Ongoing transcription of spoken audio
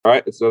All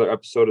right, it's another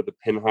episode of the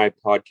Pin High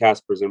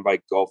podcast presented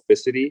by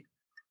Golficity.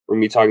 We're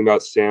going to be talking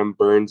about Sam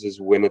Burns'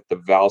 win at the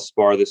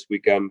Valspar this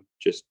weekend.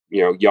 Just,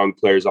 young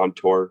players on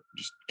tour,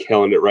 just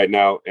killing it right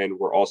now. And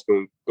we're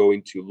also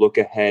going to look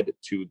ahead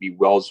to the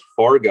Wells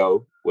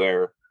Fargo,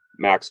 where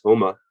Max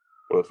Homa,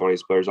 one of the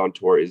funniest players on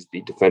tour, is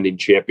the defending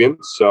champion.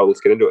 So let's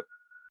get into it.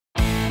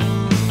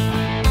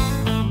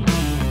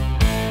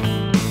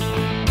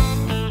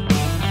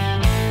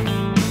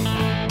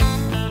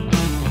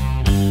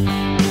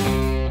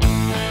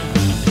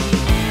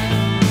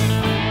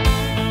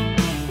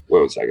 Wait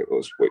 1 second.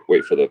 Let's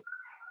wait for the.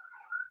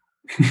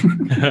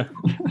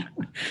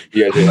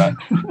 You guys hear that?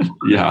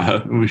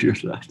 Yeah, we hear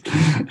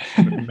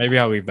that. Maybe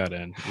I'll leave that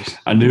in.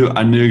 I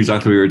knew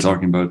exactly what you were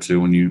talking about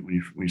too when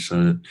you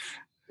said it.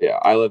 Yeah,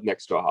 I live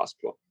next to a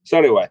hospital. So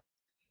anyway,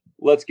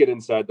 let's get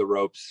inside the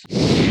ropes.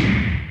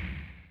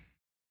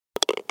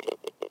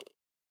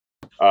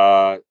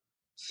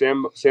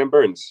 Sam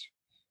Burns.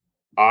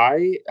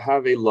 I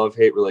have a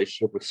love-hate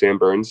relationship with Sam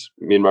Burns.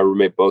 Me and my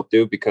roommate both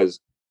do, because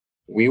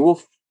we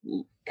will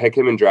pick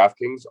him in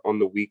DraftKings on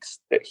the weeks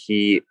that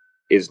he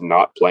is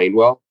not playing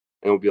well,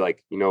 and we'll be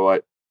like, you know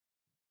what,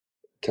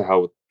 to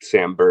hell with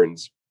Sam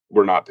Burns,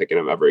 we're not picking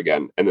him ever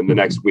again. And then the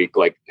next week,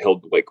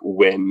 he'll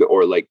win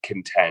or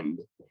contend,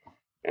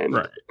 and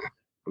right.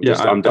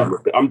 I'm done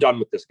with it. I'm done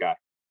with this guy.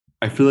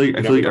 I feel like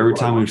every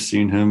time we've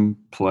seen him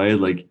play,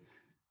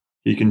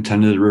 he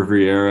contended at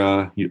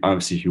Riviera. He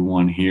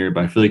won here,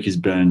 but I feel like it's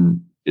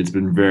been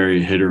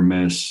very hit or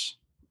miss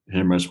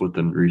with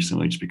them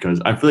recently, just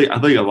because I feel like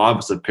a lot of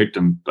us have picked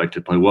him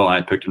to play well. I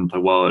picked him to play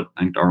well.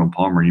 I think Arnold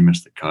Palmer, he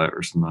missed the cut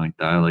or something like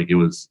that. It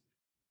was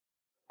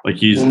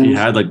he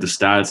had the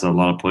stats at a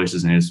lot of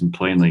places, and he's been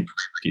playing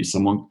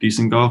somewhat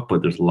decent golf,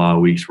 but there's a lot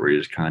of weeks where he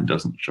just kind of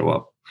doesn't show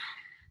up.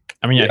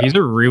 I mean, he's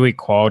a really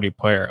quality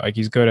player.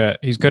 He's good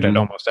at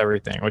almost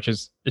everything,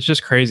 it's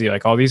just crazy.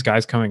 All these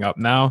guys coming up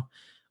now,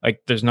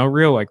 there's no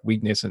real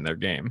weakness in their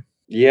game.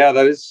 Yeah,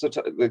 that is such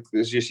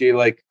as you see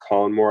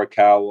Colin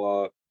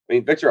Morikawa. I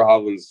mean, Victor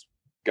Hovland's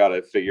got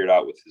to figure it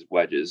out with his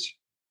wedges.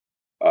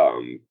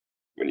 When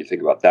you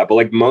think about that,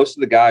 but most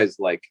of the guys,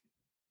 I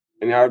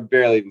would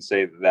barely even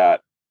say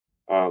that.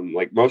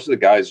 Most of the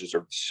guys just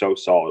are so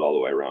solid all the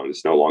way around.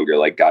 It's no longer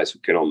guys who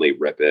can only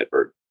rip it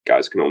or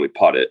guys can only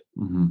putt it.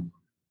 Mm-hmm.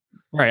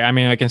 Right. I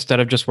mean, instead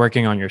of just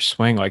working on your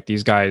swing,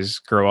 these guys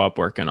grow up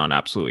working on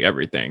absolutely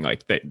everything.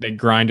 They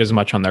grind as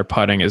much on their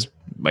putting as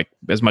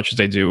much as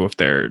they do with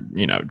their,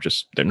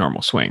 just their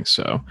normal swing.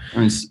 So, I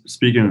mean,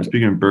 speaking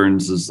of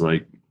Burns, is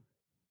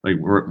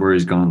where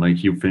he's gone.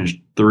 He finished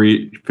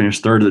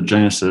third at the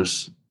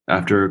Genesis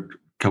after a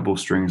couple of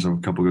strings of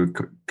a couple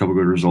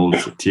good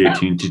results at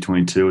T18,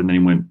 T22, and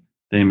then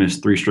he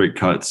missed 3 straight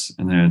cuts,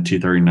 and then a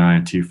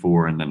T39,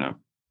 T4, and then a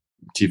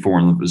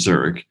T4 in the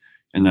Zurich,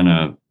 and then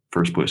a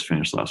first place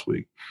finish last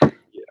week. Yeah,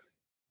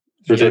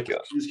 it's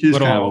ridiculous. He's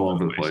kind of all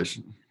over the place.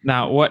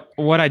 Now, what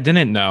I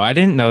didn't know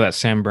that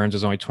Sam Burns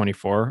was only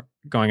 24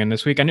 going in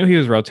this week. I knew he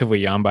was relatively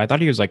young, but I thought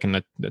he was in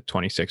the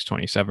 26,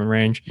 27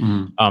 range.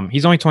 Mm-hmm.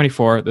 He's only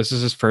 24. This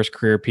is his first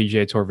career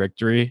PGA Tour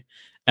victory.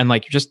 And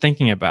just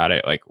thinking about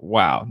it,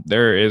 wow,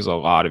 there is a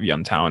lot of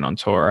young talent on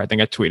tour. I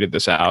think I tweeted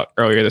this out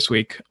earlier this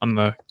week on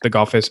the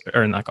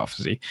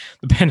the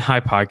Pin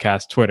High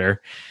podcast Twitter.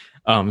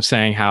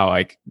 Saying how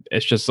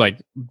it's just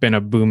been a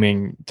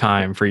booming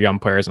time for young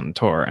players on the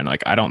tour, and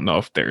I don't know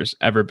if there's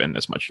ever been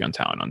this much young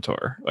talent on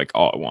tour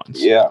all at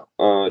once. Yeah,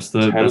 we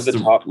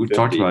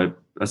talked about it.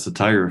 That's the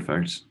Tiger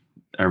effect.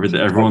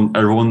 Everyone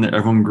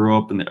grew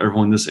up, and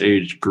everyone this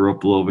age grew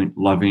up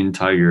loving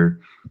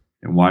Tiger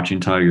and watching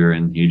Tiger,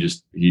 and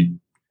he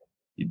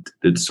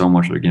did so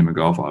much of the game of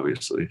golf,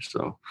 obviously.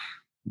 So,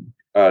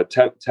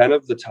 10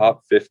 of the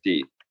top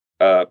 50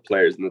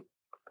 players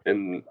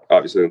and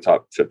obviously in the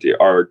top 50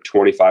 are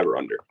 25 or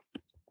under.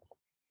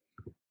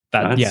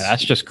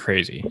 That's just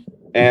crazy.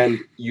 And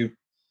you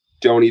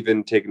don't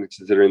even take into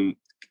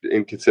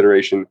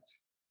consideration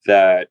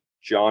that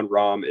John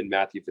Rahm and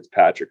Matthew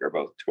Fitzpatrick are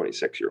both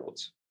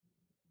 26-year-olds.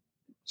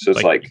 So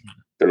it's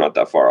they're not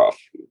that far off.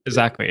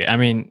 Exactly. I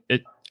mean,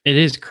 it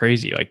is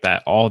crazy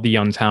that all the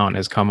young talent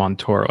has come on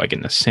tour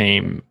in the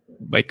same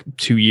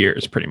 2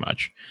 years pretty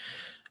much.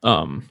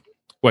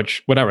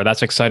 Which, whatever,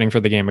 that's exciting for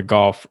the game of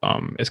golf.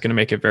 It's going to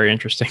make it very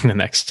interesting the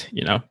next,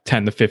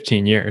 10 to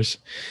 15 years.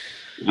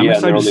 I'm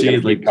excited to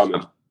see,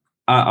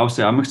 I'll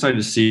say I'm excited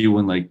to see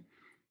when,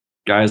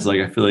 guys,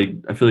 I feel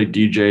like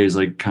DJ is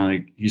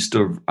he's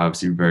still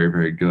obviously very,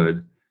 very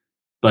good.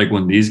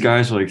 When these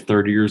guys are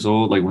 30 years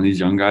old, when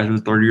these young guys are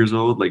 30 years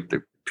old,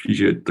 the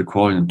PGA, the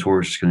quality of the tour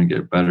is just going to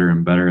get better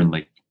and better. And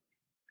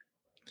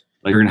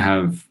you're going to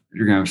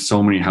have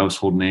so many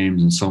household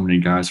names and so many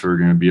guys who are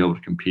going to be able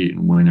to compete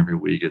and win every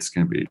week. It's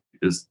going to be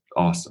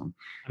awesome.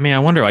 I mean, I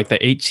wonder the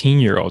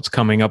 18-year-olds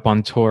coming up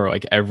on tour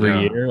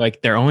every year,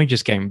 they're only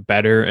just getting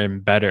better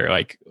and better.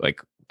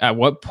 At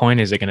what point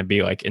is it going to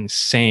be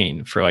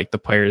insane for the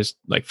players,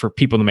 for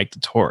people to make the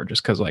tour,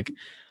 just because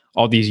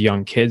all these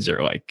young kids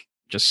are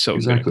just so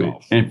exactly good at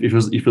golf. And you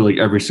feel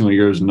every single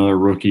year there's another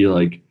rookie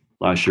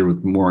last year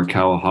with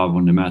Morikawa,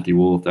 Hovland, and Matthew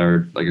Wolff. That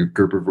are like a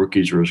group of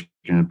rookies who are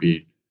going to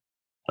be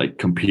like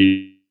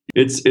compete.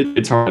 It's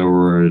hard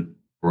that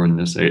we're in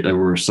this age, that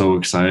we're so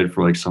excited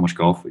for like so much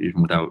golf,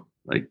 even without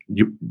like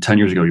 10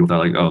 years ago, you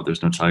thought like, oh,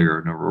 there's no Tiger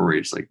or no Rory.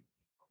 It's like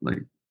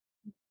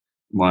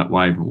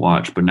why even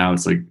watch? But now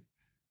it's like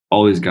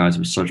all these guys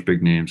with such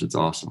big names. It's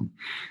awesome.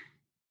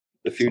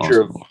 The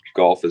future of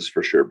golf is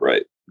for sure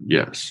bright.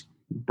 Yes,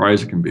 bright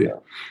as it can be. Yeah.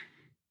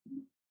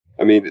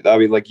 I mean,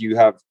 like you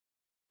have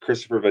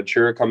Christopher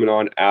Ventura coming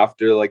on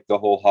after like the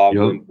whole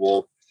Hovland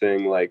Wolf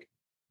thing. Like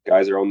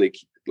guys are only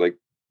like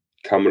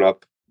coming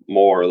up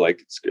more.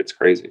 Like it's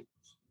crazy.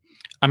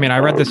 I mean, I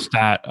read this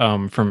stat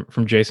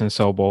from Jason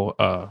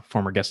Sobel,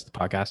 former guest of the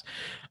podcast,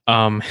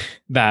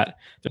 that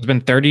there's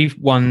been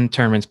 31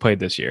 tournaments played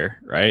this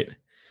year, right?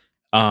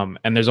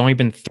 And there's only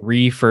been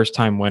 3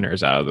 first-time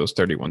winners out of those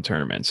 31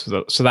 tournaments.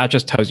 So that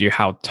just tells you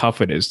how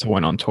tough it is to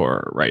win on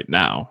tour right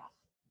now.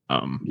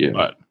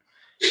 But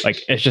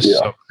like it's just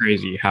so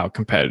crazy how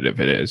competitive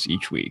it is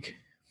each week.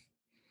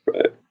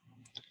 Right.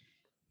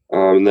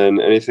 And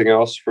then anything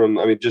else from?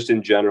 I mean, just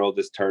in general,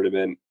 this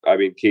tournament. I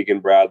mean,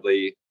 Keegan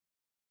Bradley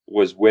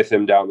was with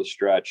him down the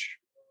stretch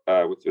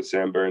with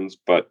Sam Burns,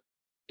 but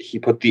he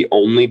put the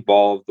only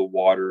ball of the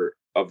water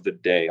of the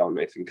day on,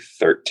 I think,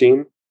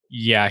 13.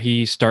 Yeah,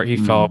 he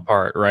fell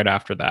apart right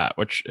after that,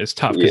 which is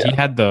tough because he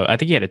had I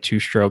think he had a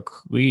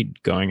 2-stroke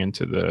lead going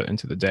into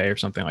the day or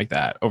something like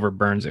that over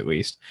Burns at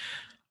least.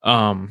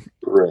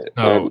 Right.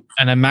 So,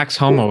 and then Max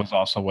Homa was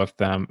also with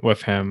him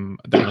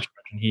down the stretch,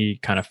 and he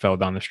kind of fell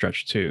down the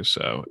stretch too.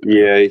 So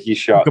he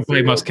shot. He could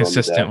play most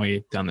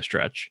consistently down the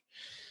stretch.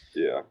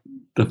 Yeah.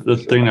 The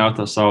thing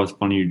I saw was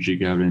funny, you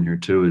got in here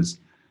too, is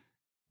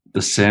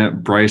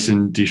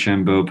Bryson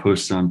DeChambeau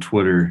posted on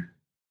Twitter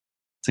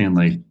saying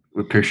like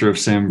a picture of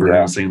Sam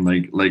Burns saying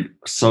like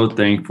so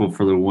thankful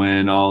for the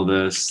win, all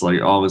this,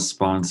 like all his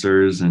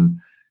sponsors, and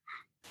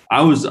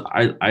I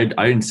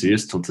didn't see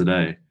this till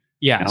today.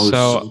 Yeah,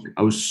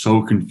 I was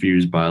so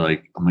confused by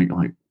like I'm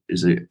like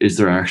is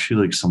there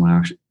actually like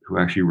someone who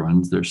actually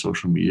runs their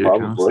social media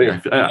accounts?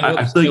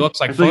 I feel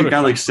like a guy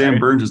like Sam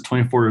Burns is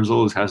 24 years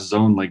old, has his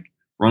own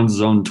runs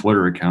his own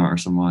Twitter account or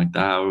something like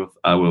that.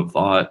 I would have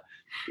thought.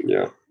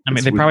 Yeah. I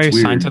mean, they probably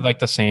signed to like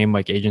the same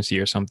like agency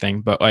or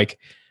something, but like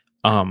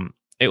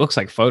it looks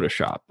like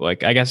Photoshop.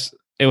 Like I guess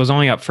it was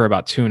only up for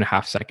about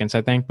 2.5 seconds,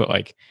 I think, but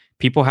like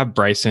people have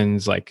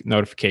Bryson's like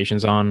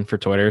notifications on for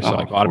Twitter. So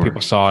like a lot of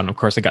people saw it, and of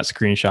course it got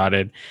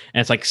screenshotted. And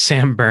it's like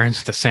Sam Burns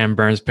with the Sam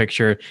Burns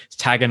picture. It's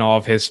tagging all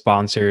of his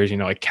sponsors,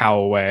 like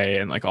Callaway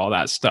and like all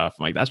that stuff.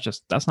 I'm like,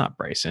 that's not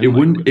Bryson. It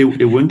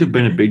wouldn't have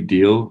been a big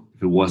deal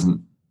if it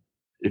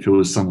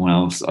was someone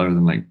else other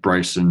than like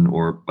Bryson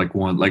or like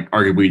one like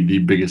arguably the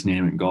biggest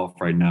name in golf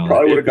right now.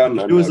 Probably would have gotten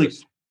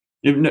unnoticed.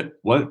 It was like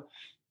what?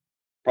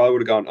 Probably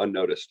would have gone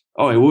unnoticed.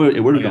 Oh, it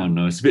would have gone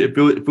unnoticed. If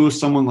it was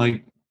someone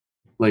like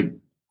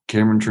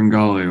Cameron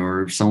Tringale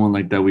or someone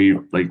like that, we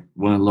like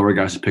one of the lower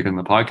guys to pick on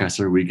the podcast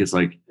every week, it's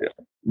like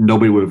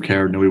nobody would have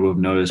cared, nobody would have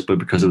noticed, but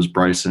because it was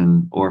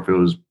Bryson or if it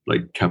was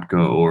like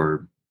Koepka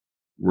or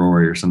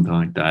Rory or something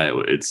like that,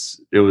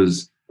 it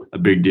was a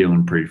big deal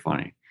and pretty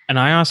funny. And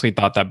I honestly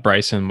thought that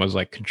Bryson was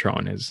like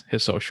controlling his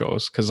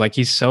socials because like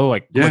he's so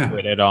like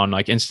quick-witted on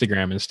like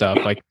Instagram and stuff.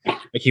 Like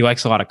he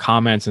likes a lot of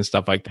comments and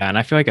stuff like that. And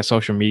I feel like a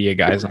social media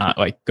guy is not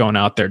like going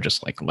out there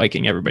just like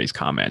liking everybody's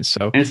comments.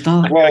 So and it's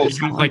not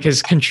like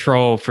his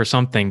control for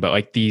something, but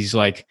like these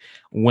like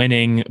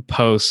winning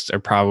posts are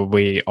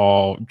probably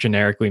all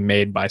generically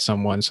made by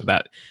someone so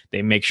that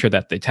they make sure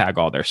that they tag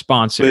all their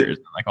sponsors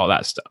and like all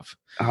that stuff.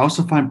 I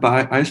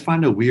just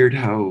find it weird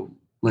how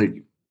like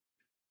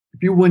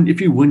if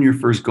you win your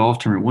first golf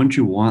tournament, wouldn't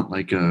you want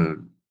like a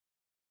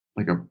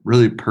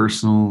really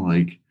personal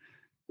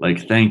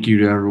like thank you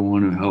to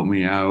everyone who helped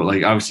me out?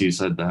 Like obviously you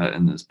said that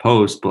in this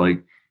post, but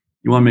like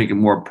you want to make it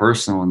more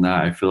personal than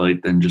that, I feel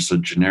like, than just a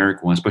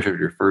generic one, especially if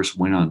your first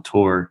win on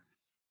tour.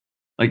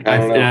 Like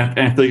I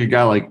feel like a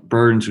guy like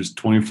Burns who's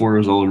 24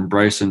 years old and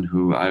Bryson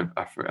who I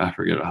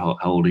forget how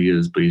old he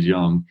is, but he's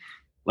young.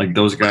 Like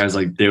those guys,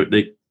 like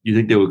they you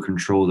think they would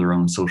control their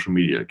own social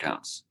media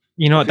accounts?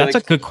 That's a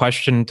good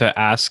question to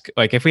ask.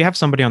 Like, if we have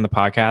somebody on the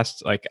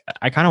podcast, like,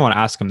 I kind of want to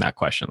ask them that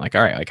question. Like,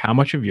 all right, like, how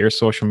much of your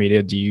social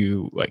media do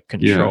you like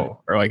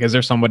control, or like, is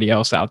there somebody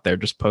else out there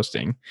just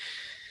posting?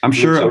 I'm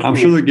sure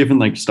they're given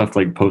like stuff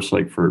like posts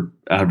like for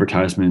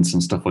advertisements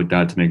and stuff like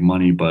that to make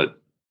money, but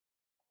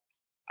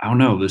I don't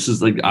know. This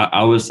is like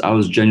I was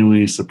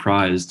genuinely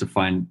surprised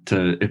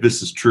if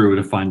this is true,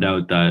 to find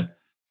out that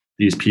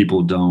these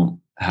people don't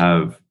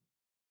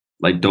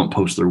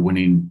post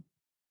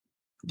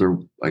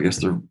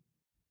their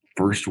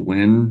first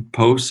win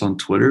posts on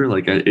Twitter.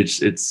 Like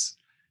it's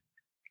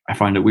I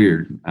find it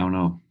weird. I don't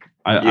know.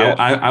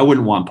 I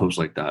wouldn't want posts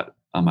like that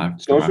on my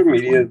social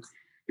media.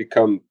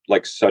 Become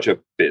like such a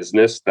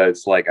business that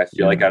it's like I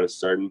feel like at a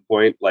certain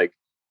point, like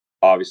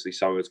obviously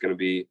some of it's going to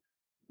be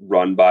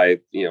run by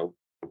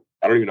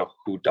I don't even know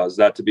who does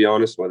that, to be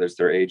honest, whether it's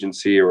their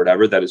agency or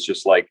whatever, that it's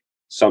just like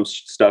some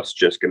stuff's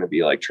just going to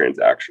be like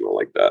transactional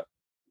like that.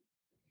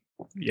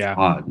 Yeah,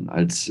 odd.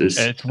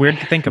 It's weird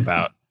to think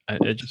about.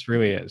 It just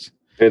really is.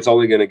 It's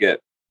only going to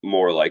get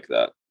more like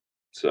that.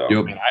 So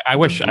Yep. I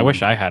wish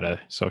I had a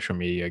social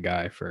media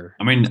guy for.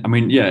 I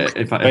mean, yeah.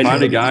 If I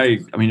had a guy,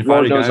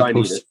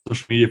 post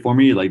social media for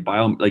me, like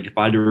if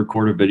I had to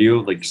record a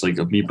video, like just like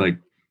of me, like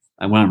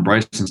I went on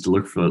Bryson's to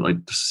look for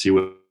like to see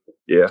what.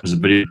 Yeah. There's a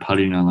video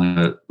putting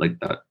on like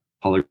that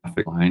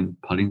holographic line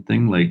putting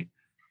thing. Like if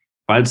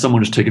I had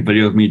someone just take a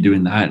video of me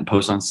doing that and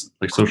post on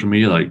like social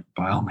media, like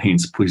by all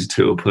means, please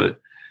do.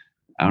 But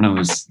I don't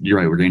know. You're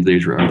right. We're getting to the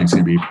age where everything's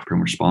gonna be pretty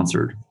much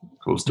sponsored,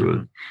 close to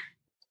it.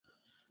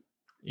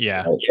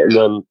 Yeah. And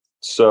then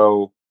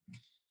so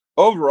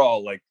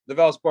overall, like the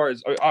Valspar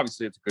is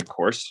obviously it's a good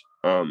course.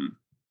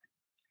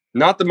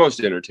 Not the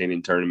most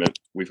entertaining tournament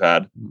we've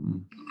had.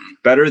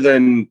 Better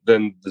than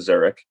the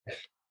Zurich.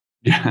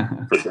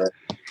 Yeah. For sure.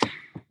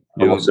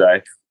 I will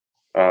say.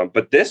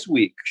 But this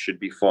week should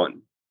be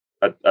fun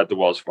at the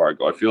Wells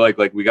Fargo. I feel like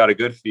we got a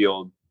good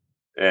field,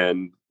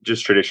 and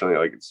just traditionally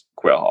it's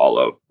Quail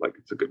Hollow. Like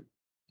it's a good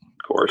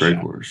course. Great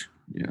course.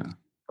 Yeah.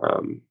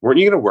 Weren't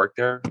you going to work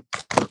there?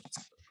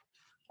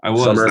 I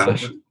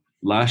was.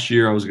 Last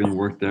year I was going to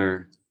work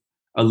there.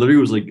 I literally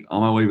was like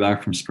on my way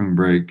back from spring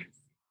break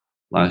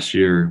last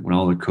year when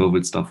all the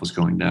COVID stuff was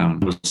going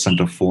down. I was sent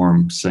a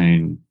form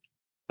saying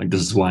like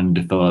this is what I need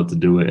to fill out to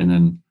do it, and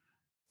then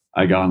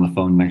I got on the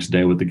phone the next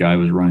day with the guy who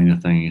was running the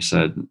thing. He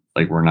said,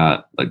 like, we're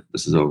not, like,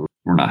 this is over.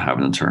 We're not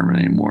having the tournament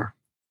anymore.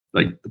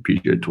 Like, the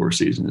PGA Tour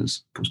season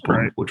is postponed,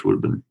 right. Which would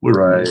have been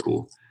really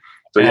cool.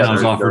 So, and I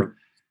was offered,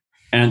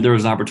 and there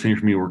was an opportunity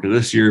for me to work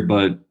this year,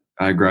 but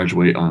I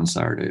graduate on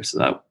Saturday, so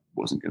that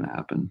wasn't going to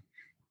happen.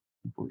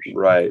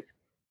 Right.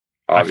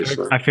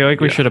 Obviously. I feel like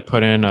we should have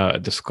put in a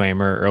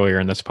disclaimer earlier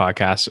in this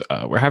podcast.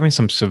 We're having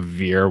some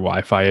severe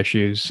Wi-Fi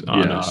issues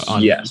on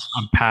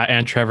Pat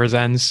and Trevor's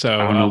ends. So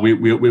I don't know.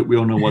 We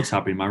don't know what's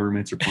happening. My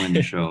roommates are playing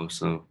the show,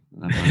 so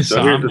here's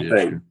the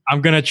thing.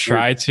 I'm gonna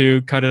try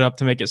to cut it up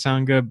to make it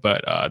sound good,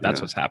 but that's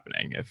what's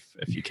happening.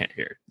 If you can't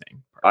hear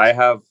anything, I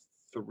have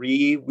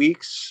 3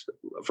 weeks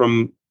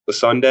from last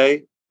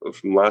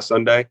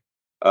Sunday,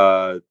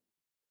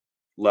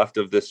 left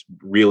of this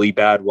really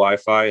bad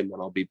Wi-Fi, and then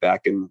I'll be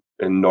back in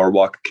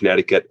Norwalk,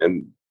 Connecticut,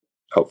 and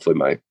hopefully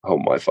my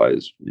home Wi-Fi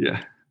is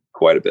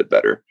quite a bit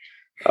better.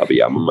 But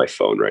I'm on my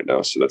phone right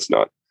now, so that's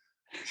not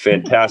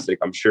fantastic.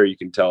 I'm sure you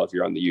can tell if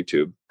you're on the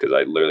YouTube because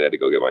I literally had to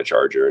go get my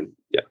charger and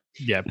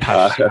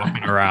Pat's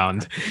walking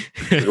around,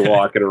 just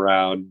walking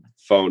around,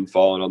 phone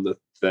falling on the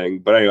thing.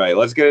 But anyway,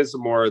 let's get into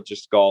some more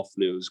just golf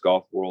news,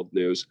 golf world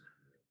news.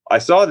 I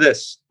saw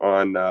this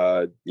on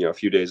a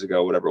few days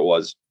ago, whatever it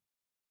was.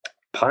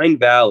 Pine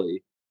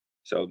Valley,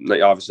 so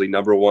obviously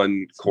number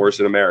one course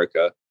in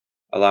America,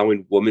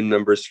 allowing women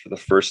members for the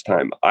first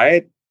time.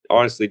 I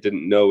honestly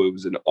didn't know it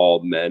was an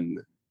all men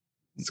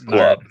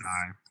club.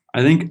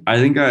 I think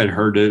I had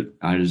heard it.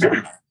 I just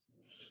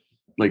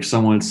like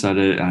someone said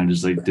it, and I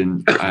just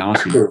didn't. I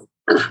honestly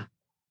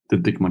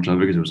didn't think much of it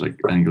because it was I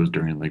think it was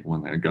during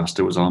when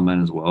Augusta was all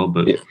men as well.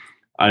 But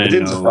I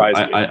didn't know. Surprise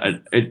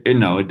me. It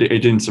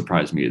didn't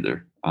surprise me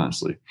either.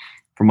 Honestly,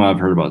 from what I've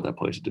heard about that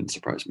place, it didn't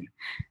surprise me.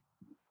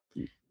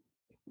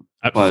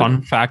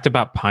 Fun fact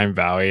about Pine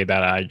Valley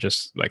that I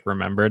just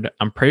remembered.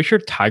 I'm pretty sure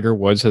Tiger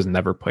Woods has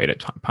never played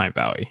at Pine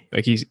Valley.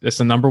 It's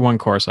the number one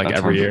course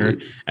every year,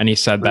 and he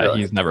said that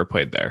he's never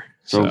played there.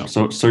 So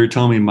you're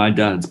telling me my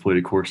dad's played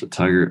a course at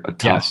Tiger, a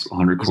top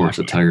 100 course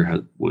that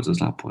Tiger Woods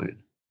has not played.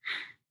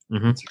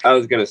 Mm-hmm. I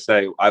was gonna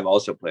say I've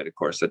also played a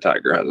course that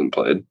Tiger hasn't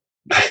played.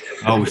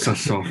 Oh, so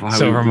far.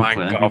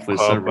 Silvermine Golf Club.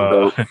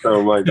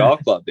 Silvermine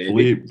Golf Club,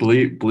 baby.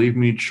 Believe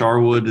me,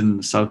 Charwood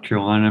in South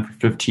Carolina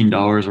for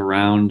 $15 a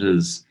round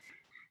is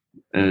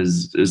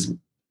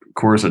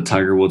course that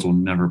Tiger Woods will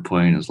never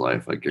play in his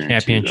life. I guarantee.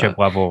 Championship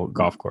level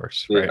golf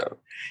course, right?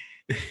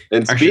 Yeah.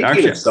 And speaking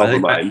of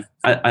Silvermine,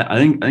 I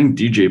think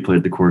DJ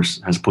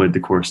has played the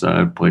course that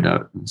I've played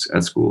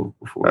at school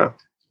before. Oh.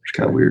 Which is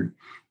kind of weird.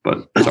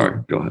 But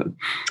sorry, go ahead.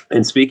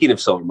 And speaking of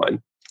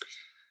Silvermine,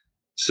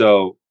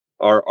 so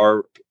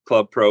our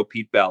club pro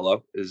Pete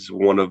Ballo is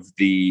one of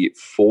the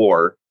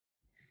 4.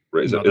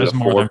 There's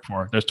more than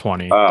 4. There's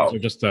 20. Oh,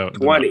 just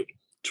 20.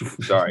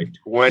 Sorry,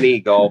 20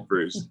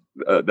 golfers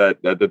that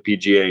the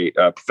PGA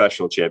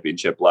Professional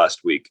Championship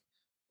last week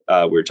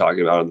we were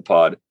talking about on the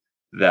pod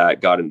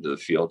that got into the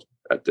field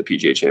at the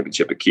PGA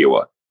Championship at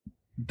Kiowa.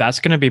 That's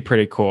going to be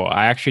pretty cool.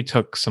 I actually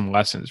took some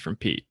lessons from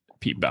Pete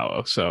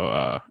Ballo,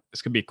 so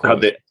it's going to be cool.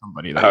 How'd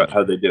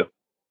they do?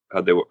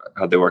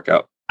 How'd they work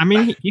out? I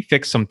mean, he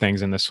fixed some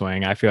things in the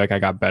swing. I feel like I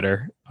got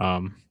better.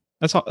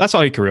 That's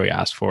all you could really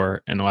ask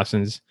for in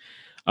lessons.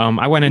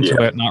 I went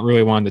into it not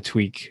really wanting to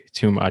tweak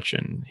too much,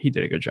 and he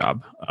did a good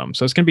job.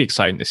 So it's going to be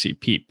exciting to see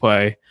Pete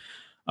play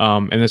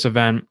in this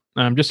event.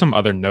 Just some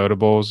other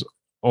notables.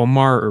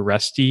 Omar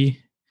Uresti, I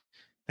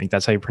think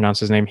that's how you pronounce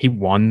his name. He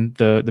won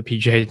the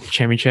PGA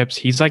Championships.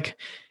 He's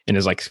in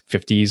his late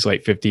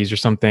 50s or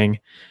something.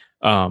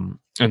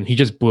 And he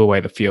just blew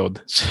away the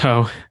field.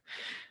 So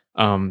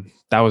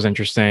that was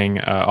interesting.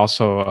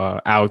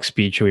 Also, Alex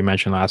Beach, who we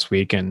mentioned last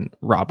week, and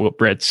Rob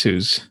Litbritz,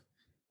 who's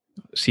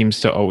seems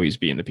to always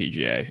be in the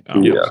PGA.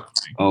 Yeah.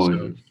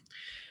 So,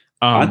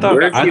 I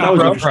thought it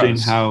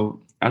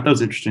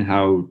was interesting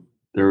how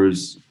there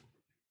was,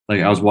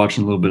 like, I was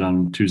watching a little bit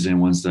on Tuesday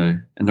and Wednesday,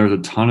 and there was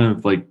a ton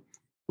of like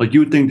you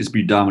would think this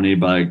be dominated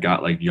by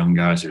young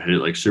guys who hit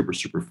it like super,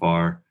 super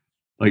far.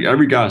 Like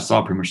every guy I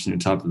saw pretty much in the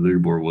top of the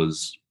leaderboard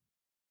was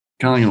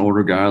kind of like an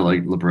older guy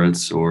like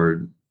Lebretz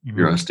or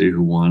Uresti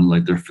who won.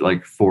 Like they're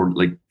like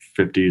 50s,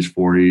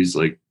 40s,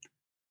 like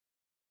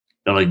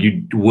that, like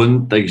you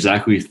wouldn't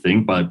exactly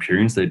think by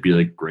appearance they'd be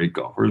like great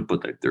golfers,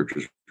 but they're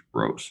just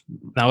gross.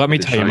 Now let me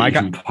tell you, my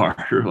guy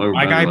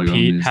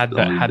Pete had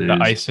the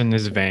ice in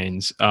his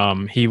veins.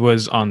 He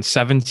was on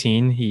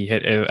 17. He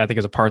hit, I think it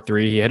was a par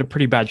 3. He hit a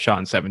pretty bad shot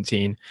in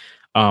 17,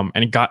 and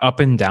he got up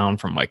and down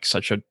from like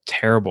such a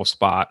terrible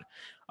spot.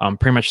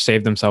 Pretty much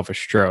saved himself a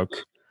stroke.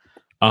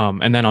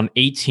 And then on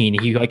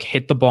 18, he like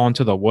hit the ball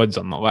into the woods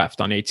on the left.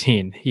 On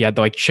 18, he had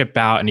to like chip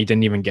out, and he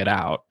didn't even get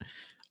out.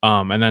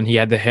 And then he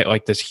had to hit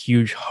like this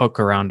huge hook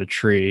around a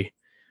tree.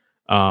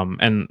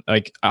 And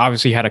like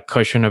obviously had a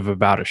cushion of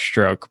about a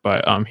stroke,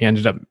 but he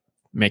ended up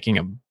making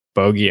a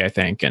bogey, I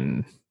think,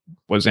 and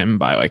was in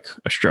by like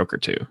a stroke or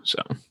two.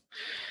 So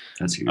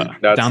that's huge.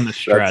 Down the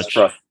stretch.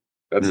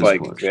 That's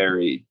like clutch.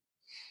 Very.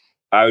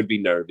 I would be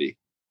nervy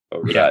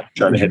over that,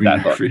 trying to hit that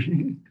hook.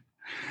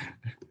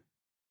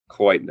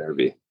 Quite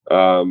nervy.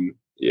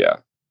 Yeah.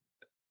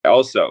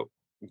 Also,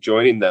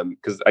 joining them,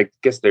 because I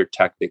guess they're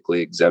technically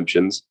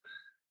exemptions.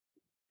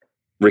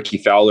 Ricky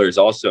Fowler is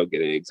also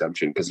getting an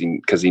exemption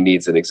because he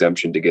needs an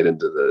exemption to get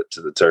into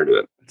the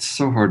tournament. It's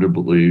so hard to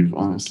believe,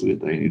 honestly,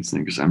 that he needs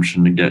an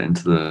exemption to get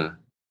into the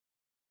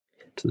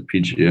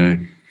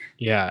PGA.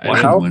 Yeah.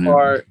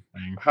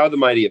 How the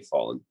mighty have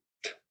fallen.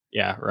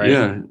 Yeah, right.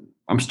 Yeah.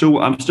 I'm still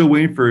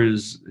waiting for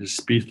his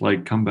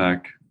Spieth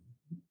comeback.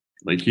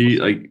 Like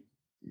he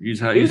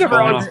was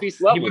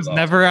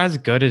never as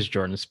good as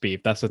Jordan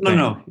Spieth. That's the thing.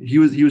 No, he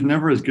was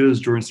never as good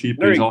as Jordan Spieth,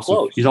 but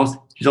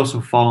he's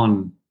also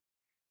fallen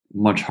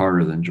much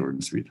harder than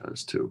Jordan Spieth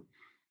has too.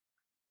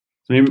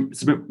 So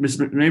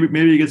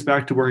maybe he gets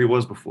back to where he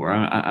was before.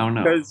 I don't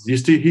know.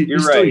 He's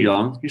still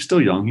young. He's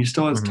still young. He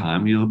still has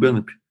time. He'll be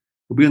on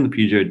the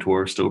PGA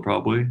Tour still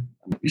probably.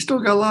 He's still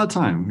got a lot of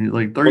time. He's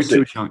like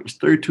 32 young.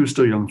 32 is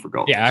still young for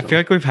golf. Yeah, I feel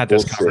like we've had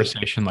this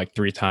conversation like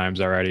 3 times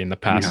already in the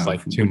past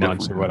 2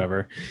 months or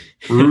whatever.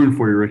 We're rooting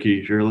for you, Ricky,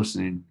 if you're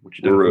listening, which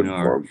you definitely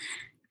are.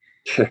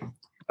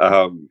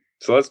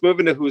 So let's move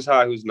into who's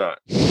hot, who's not.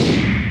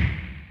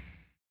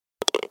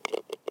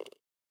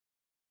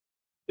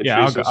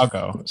 Yeah, I'll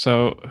go.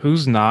 So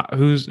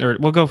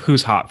we'll go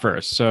who's hot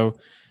first. So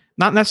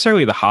not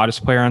necessarily the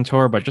hottest player on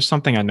tour, but just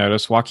something I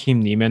noticed. Joaquin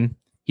Niemann,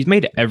 he's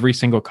made every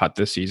single cut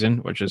this season,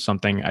 which is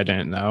something I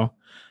didn't know.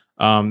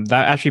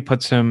 That actually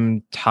puts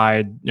him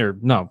tied,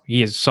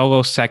 he is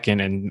solo second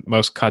in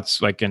most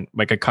cuts, like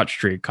a cut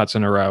streak, cuts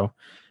in a row.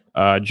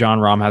 John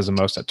Rahm has the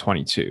most at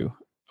 22.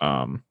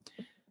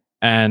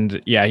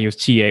 And yeah, he was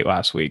T8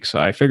 last week, so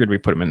I figured we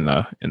put him in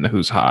the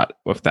who's hot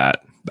with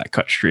that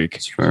cut streak.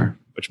 That's fair.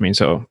 Which means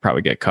he'll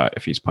probably get cut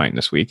if he's playing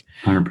this week.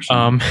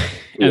 100%.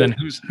 And then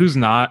who's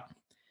not?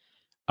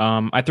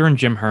 I threw in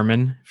Jim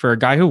Herman. For a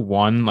guy who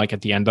won like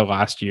at the end of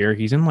last year,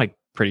 he's in like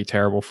pretty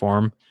terrible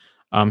form.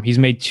 He's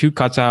made 2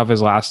 cuts out of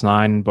his last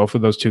 9. Both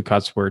of those 2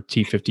 cuts were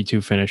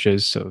T52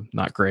 finishes, so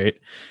not great.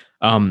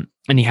 And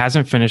he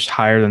hasn't finished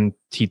higher than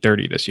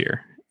T30 this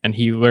year. And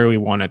he literally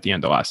won at the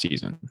end of last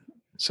season.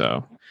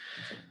 So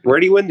where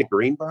did he win? The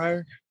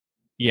Greenbrier?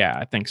 Yeah,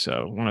 I think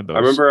so. One of those. I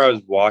remember I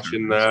was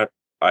watching that.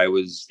 I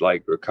was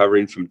like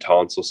recovering from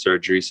tonsil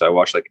surgery, so I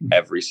watched like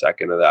every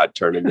second of that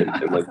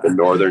tournament in like the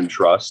Northern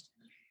Trust.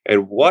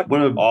 And what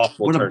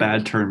a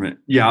bad tournament.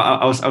 Yeah,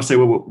 I'll say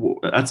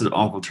that's an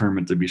awful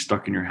tournament to be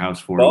stuck in your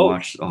house for.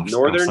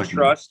 Northern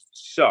Trust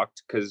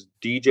sucked because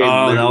DJ.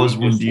 Oh, that was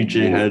when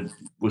DJ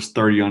was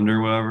 30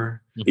 under,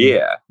 whatever.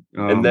 Yeah,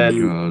 and then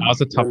that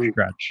was a tough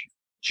stretch.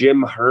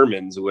 Jim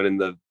Herman's winning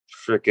the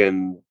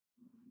freaking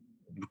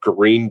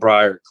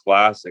Greenbrier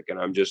Classic, and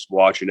I'm just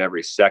watching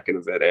every second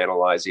of it,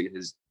 analyzing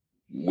his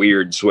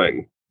weird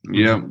swing.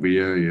 Yeah.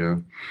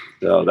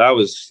 So that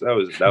was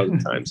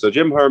the time. So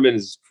Jim Herman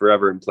is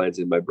forever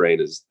implanted in my brain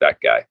as that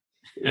guy.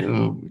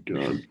 Oh my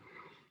god.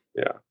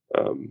 Yeah.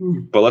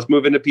 But let's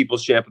move into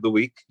People's Champ of the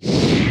Week.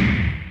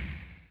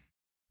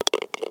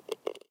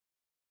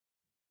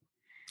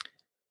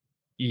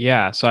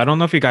 Yeah. So I don't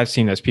know if you guys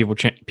seen this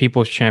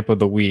People's Champ of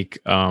the Week.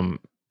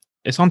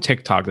 It's on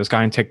TikTok. This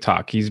guy on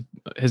TikTok.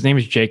 His name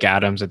is Jake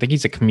Adams. I think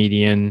he's a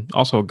comedian,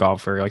 also a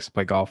golfer. He likes to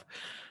play golf.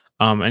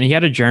 And he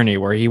had a journey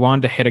where he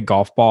wanted to hit a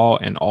golf ball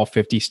in all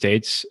 50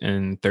 states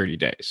in 30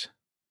 days.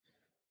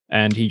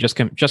 And he just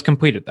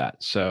completed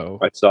that. So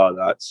I saw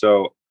that.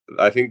 So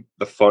I think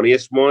the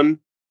funniest one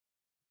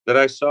that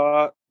I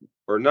saw,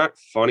 or not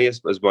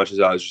funniest as much as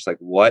I was just like,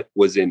 what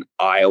was in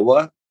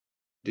Iowa?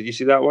 Did you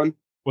see that one?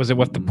 Was it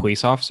with the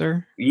police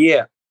officer?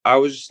 Yeah. I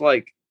was just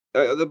like,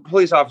 the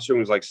police officer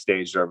was like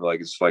staged over, like,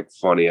 it's like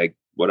funny, like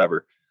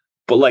whatever.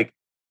 But like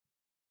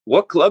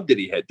What club did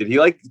he hit? Did he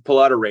like pull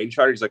out a range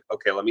charter? He's like,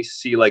 okay, let me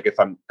see like if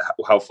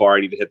how far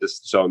I need to hit this,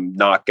 so I'm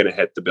not gonna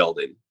hit the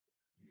building.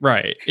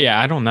 Right. Yeah,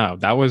 I don't know.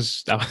 That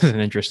was an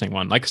interesting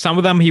one. Like some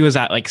of them he was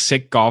at like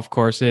sick golf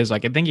courses.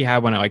 Like I think he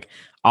had one at like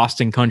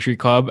Austin Country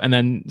Club, and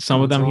then some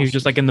of them he was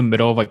just like in the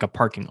middle of like a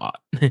parking lot.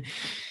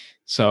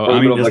 So Or I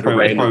mean, like that's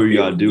probably what you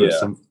gotta do yeah. at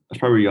some. That's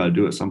probably what you gotta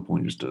do at some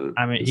point. Just to.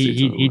 I mean,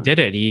 he did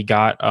it. He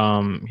got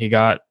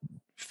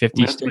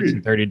 50 sticks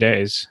in 30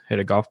 days. Hit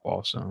a golf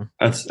ball. So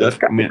that's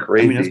crazy.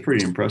 I mean, that's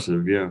pretty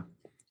impressive. Yeah.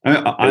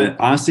 I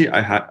honestly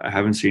I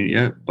haven't seen it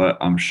yet, but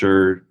I'm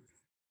sure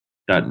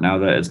that now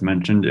that it's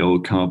mentioned, it will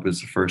come up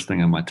as the first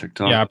thing on my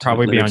TikTok. Yeah, I'll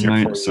probably be on your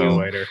tonight. So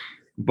later.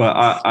 But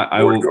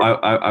I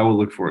will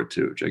look for it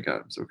too. Jake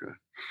Adams. Okay.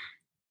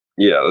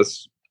 Yeah,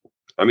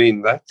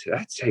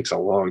 that takes a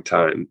long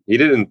time. He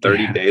did it in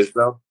 30 days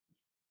though.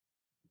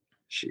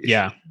 Jeez.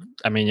 Yeah.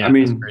 I mean,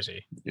 that's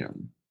crazy. Yeah.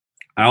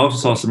 I also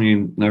saw something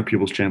in other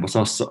people's channel.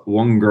 I saw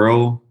one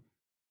girl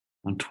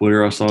on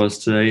Twitter. I saw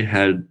this today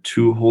had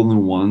 2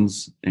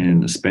 hole-in-ones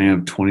in a span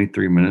of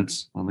 23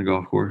 minutes on the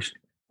golf course.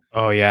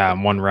 Oh yeah,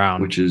 in one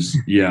round. Which is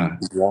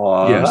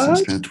What? Yes, in a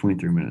span of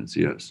 23 minutes.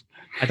 Yes.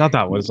 I thought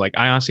that was like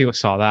I honestly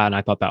saw that and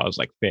I thought that was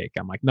like fake.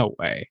 I'm like, no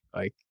way.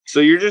 Like, so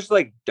you're just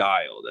like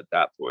dialed at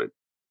that point.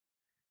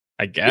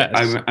 I guess.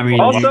 Yeah, I mean,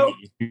 also,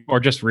 or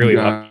just really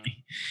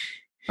lucky.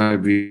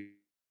 I'd be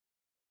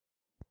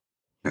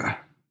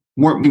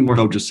more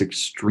so just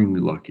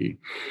extremely lucky.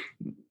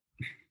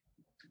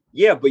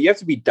 Yeah, but you have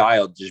to be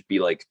dialed to just be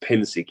like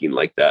pin seeking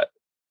like that.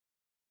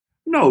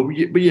 No,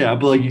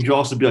 but like you could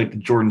also be like the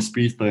Jordan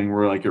Spieth thing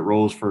where like it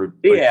rolls for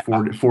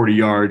like 40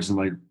 yards and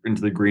like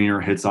into the green or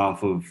hits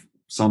off of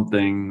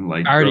something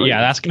like.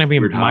 That's gonna be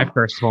my hop.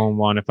 first hole in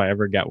one if I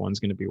ever get one.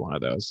 Is gonna be one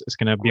of those. It's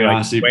gonna be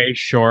honestly, way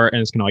short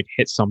and it's gonna like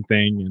hit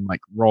something and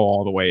like roll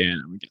all the way in.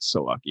 And we get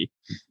so lucky.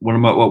 One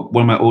of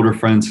my older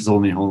friends, his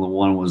only hole in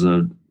one was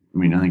I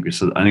think I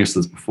said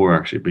this before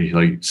actually, but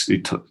he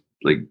took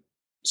like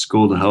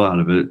schooled the hell out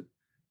of it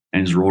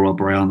and just rolled up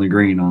around the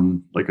green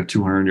on like a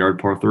 200-yard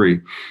par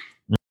 3.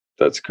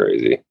 That's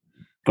crazy.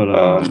 But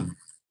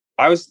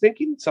I was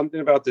thinking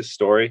something about this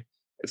story.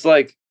 It's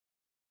like,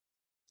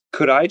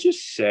 could I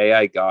just say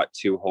I got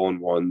 2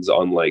 hole-in-ones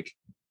on like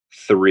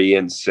 3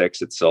 and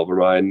 6 at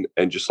Silvermine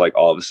and just like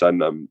all of a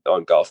sudden I'm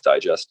on Golf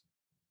Digest?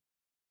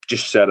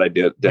 Just said I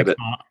did it.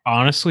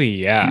 Honestly,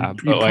 yeah.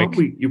 You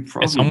probably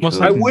it's almost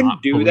could. like I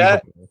wouldn't do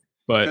that,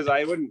 but because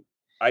I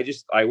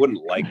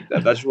wouldn't like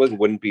that. That just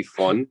wouldn't be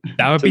fun.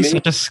 That would be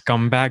such a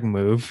scumbag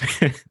move.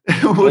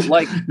 But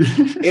like,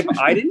 if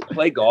I didn't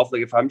play golf,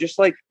 like if I'm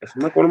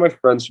like one of my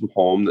friends from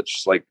home that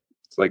just like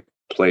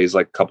plays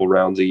like a couple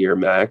rounds a year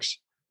max,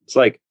 it's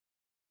like,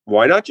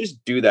 why not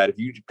just do that? If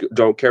you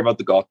don't care about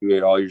the golf community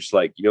at all, you're just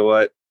like, you know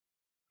what?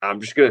 I'm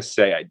just gonna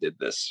say I did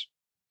this.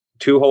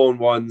 2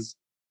 hole-in-ones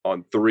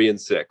on 3 and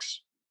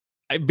 6.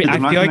 I feel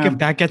like if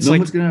that gets no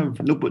one's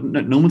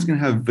gonna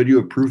have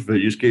video proof of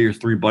it. You just get your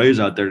 3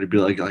 buddies out there to be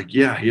like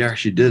yeah, he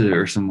actually did it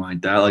or something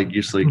like that. Like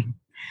you just like,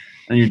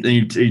 and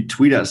you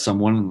tweet at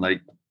someone and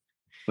like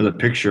with a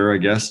picture, I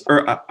guess.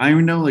 Or I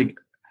don't know, like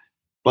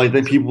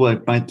then people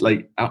might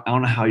like I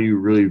don't know how you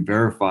really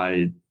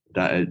verify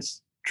that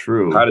it's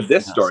true. How did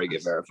this story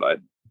get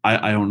verified?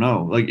 I don't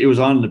know. Like it was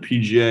on the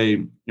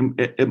PGA.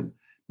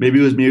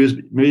 Maybe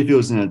if it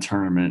was in a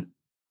tournament,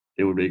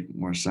 it would make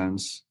more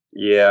sense.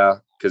 Yeah.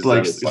 Because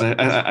like,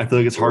 I feel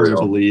like it's hard to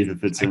believe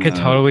if it's. I could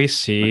totally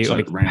see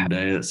like random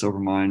day at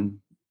Silvermine.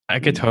 I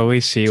could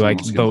totally see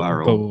like the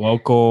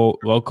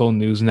local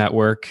news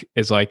network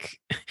is like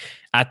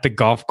at the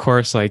golf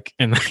course, like,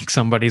 and like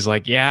somebody's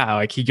like, yeah,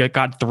 like he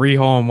got 3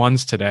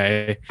 hole-in-ones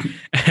today,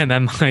 and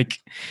then like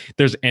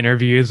there's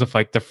interviews with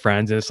like the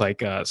friends, and it's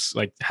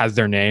like has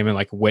their name and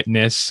like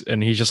witness,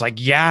 and he's just like,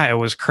 yeah, it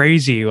was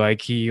crazy,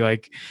 like he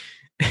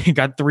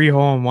got 3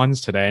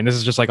 hole-in-ones today, and this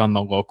is just like on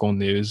the local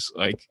news.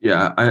 Like,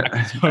 yeah,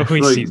 I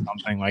totally see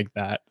something like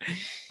that.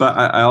 But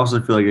I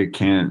also feel like it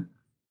can't.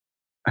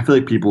 I feel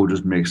like people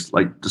just mix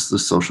like just the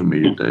social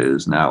media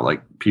days now.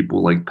 Like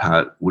people like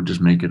Pat would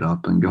just make it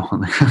up and go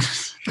on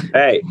the.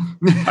 Hey,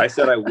 I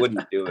said I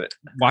wouldn't do it.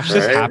 Watch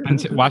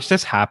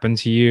this happen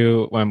to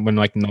you when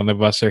like none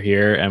of us are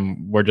here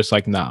and we're just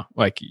like, no,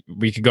 like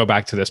we could go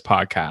back to this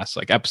podcast,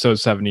 like episode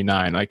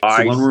 79. Like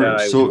so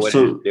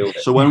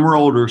when we're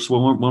older,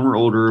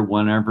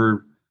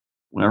 whenever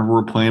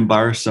we're playing by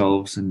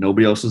ourselves and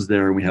nobody else is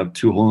there, and we have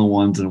 2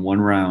 hole-in-ones in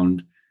one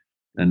round.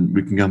 And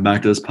we can come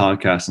back to this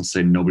podcast and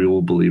say nobody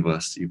will believe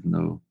us, even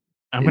though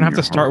I'm gonna have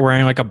to start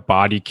wearing like a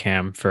body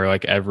cam for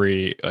like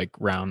every like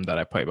round that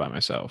I play by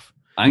myself.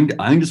 I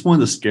think it's one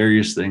of the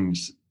scariest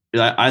things.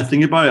 I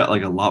think about it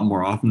like a lot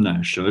more often than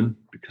I should,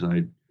 because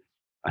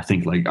I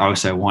think like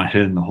obviously I want to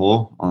hit in the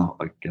hole, I'll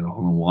like get a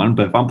hole-in-one.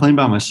 But if I'm playing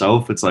by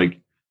myself, it's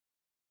like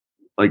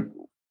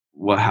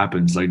what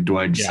happens? Like, do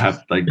I just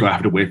have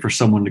to wait for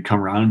someone to come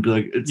around and be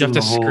like, it's in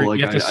the hole? Like,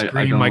 you have to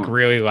scream like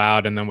really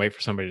loud and then wait for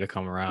somebody to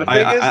come around.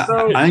 I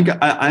think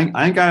I'd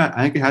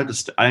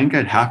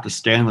have to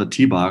stand in the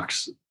tee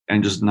box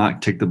and just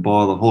not take the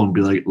ball of the hole and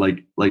be like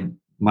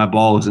my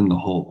ball is in the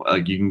hole.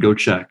 Like you can go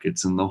check,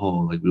 it's in the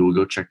hole. Like we will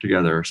go check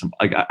together or something.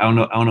 Like I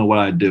don't know what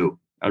I'd do.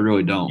 I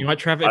really don't. You know what,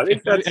 Trev? I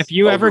think that's If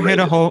you ever hit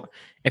a overrated. hole,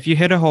 if you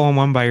hit a hole in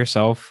one by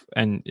yourself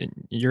and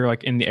you're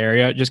like in the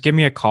area, just give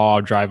me a call.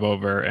 I'll drive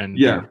over and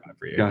Yeah, verify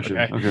for you.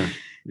 gotcha. Okay.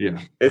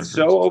 Yeah. It's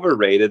so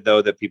overrated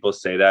though that people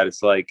say that.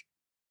 It's like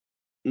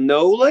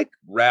no like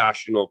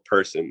rational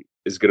person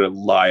is gonna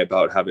lie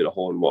about having a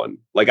hole in one.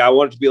 Like I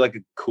want it to be like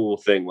a cool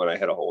thing when I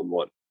hit a hole in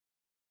one.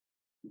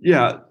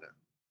 Yeah,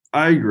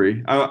 I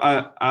agree.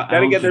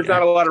 Then again, there's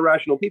not a lot of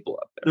rational people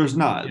out there. There's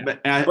not,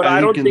 Yeah. but I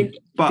don't think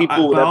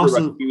people would ever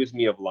also accuse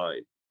me of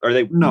lying, or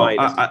they no. might.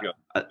 I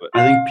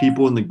think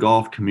people in the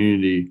golf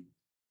community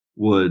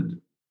would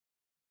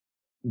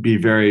be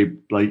very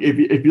like if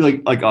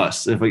you like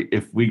us if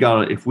we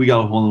got a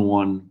hole in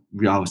one,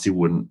 we obviously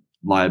wouldn't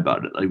lie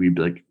about it. Like we'd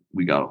be like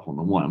we got a hole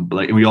in one, but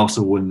like and we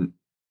also wouldn't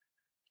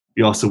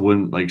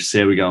like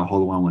say we got a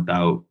hole in one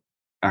without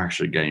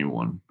actually getting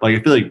one. Like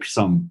I feel like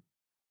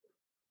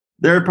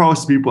there are probably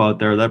some people out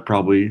there that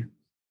probably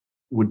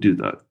would do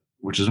that,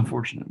 which is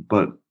unfortunate,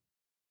 but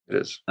It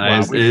is.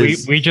 Wow,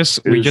 we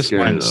just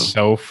went though.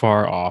 so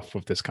far off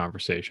with this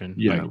conversation.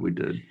 Yeah, we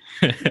did.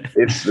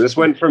 This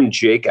went from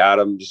Jake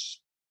Adams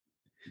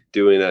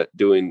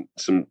doing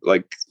some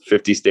like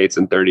 50 states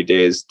in 30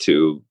 days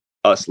to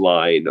us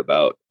lying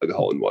about a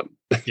hole in one.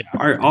 Yeah.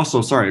 All right.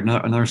 Also, sorry,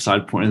 another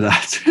side point of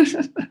that.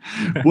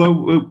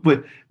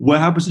 But what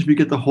happens if you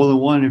get the hole in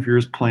one if you're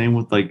just playing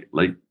with like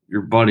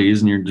your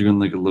buddies and you're doing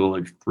like a little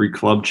like 3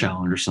 club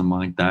challenge or something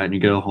like that, and you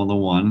get a hole in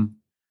one,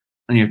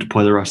 and you have to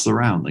play the rest of the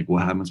round? Like,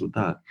 what happens with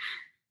that?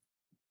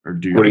 Or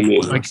do you? What do you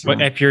mean? Like,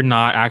 but if you're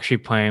not actually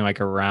playing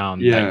like a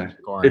round, yeah.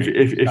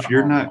 If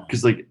you're not,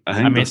 because like I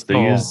think the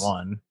thing is,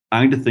 I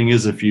think the thing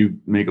is, if you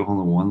make a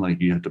hole in one,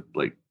 like you have to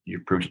like you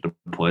pretty much have to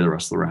play the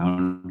rest of the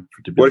round.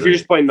 What if you're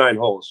just playing 9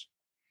 holes?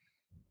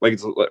 Like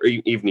it's an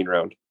evening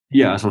round.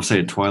 Yeah, so I'll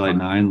say Twilight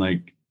 9.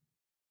 Like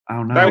I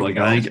don't know. Like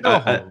I think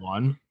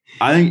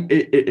I think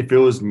if it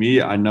was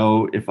me, I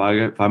know if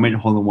I made a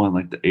hole in one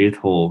like the 8th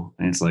hole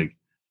and it's like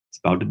it's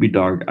about to be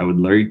dark, I would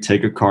literally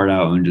take a card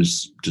out and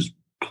just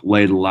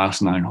play the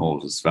last 9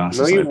 holes as fast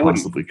as I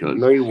possibly could.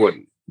 No, you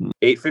wouldn't.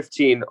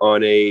 8:15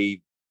 on a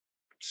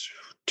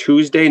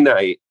Tuesday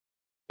night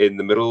in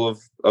the middle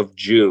of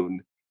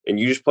June, and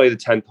you just play the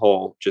 10th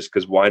hole just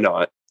because why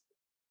not?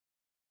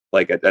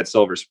 Like at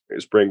Silver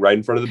Spring, right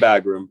in front of the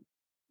bag room,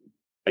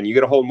 and you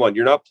get a hole in one.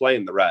 You're not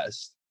playing the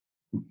rest.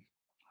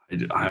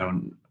 I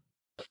don't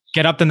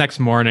get up the next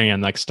morning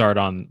and like start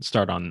on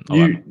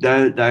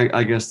 11.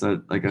 I guess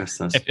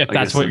that's if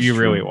that's what you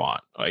really want.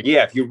 Like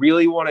yeah, if you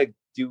really want to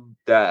do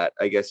that,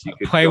 I guess you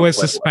could play with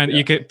suspend.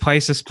 You could play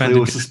suspended.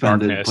 Play with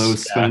suspended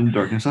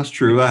darkness. That's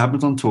true. That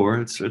happens on tour.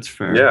 It's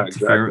fair. Yeah,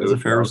 it's a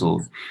fair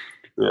result.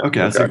 Yeah,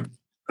 okay,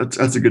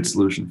 that's a good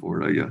solution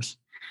for it, I guess.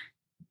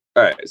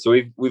 All right, so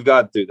we've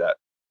got to do that.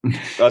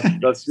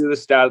 Let's do the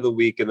stat of the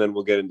week, and then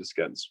we'll get into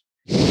skins.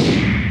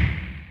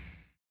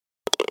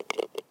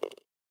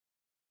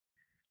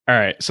 All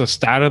right, so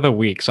stat of the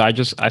week. So I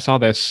saw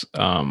this.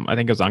 I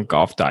think it was on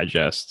Golf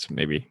Digest,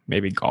 maybe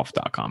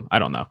golf.com. I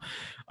don't know.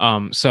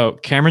 So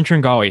Cameron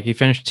Tringali, he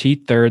finished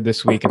T3rd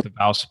this week at the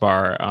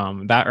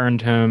Valspar. That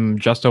earned him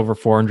just over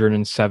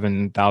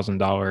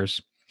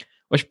 $407,000,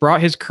 which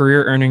brought his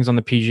career earnings on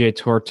the PGA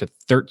Tour to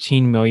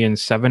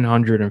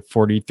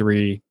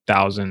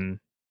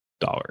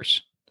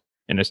 $13,743,000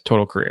 in his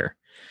total career.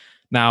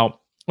 Now,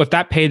 with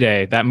that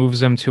payday, that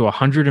moves him to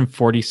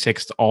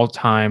 146th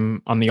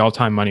all-time on the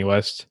all-time money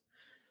list.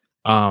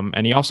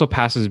 And he also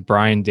passes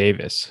Brian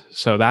Davis.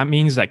 So that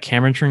means that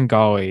Cameron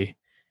Tringali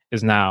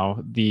is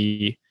now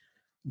the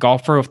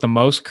golfer with the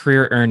most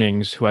career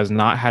earnings who has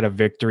not had a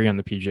victory on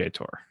the PGA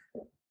Tour.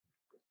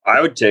 I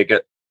would take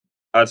it.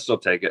 I'd still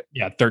take it.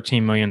 Yeah,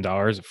 $13 million,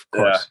 of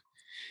course.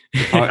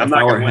 Yeah. I'm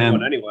not going to win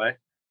one anyway.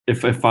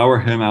 If I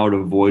were him, I would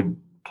avoid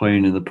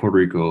playing in the Puerto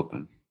Rico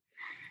Open.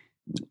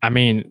 I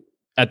mean,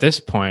 at this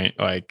point,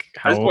 like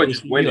how old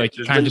is he? Like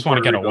you kind of just want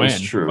to get a win.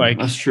 That's true. Like,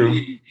 that's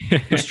true.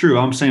 That's true.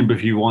 I'm saying, but if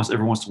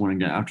everyone wants to win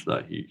again after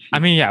that, I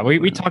mean, yeah,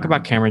 we talk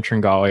about Cameron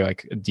Tringali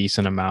like a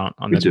decent amount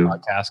on this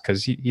podcast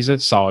because he's a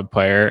solid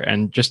player,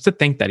 and just to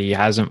think that he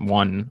hasn't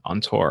won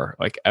on tour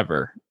like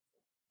ever,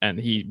 and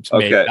he's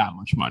made that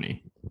much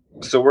money.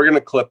 So we're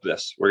gonna clip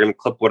this. We're gonna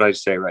clip what I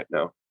say right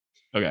now.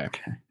 Okay.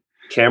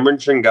 Cameron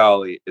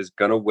Tringali is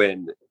gonna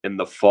win in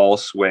the fall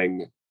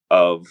swing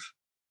of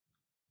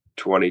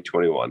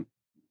 2021.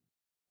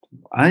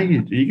 I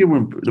think he can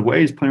win the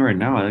way he's playing right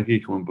now. I think he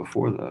can win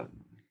before that.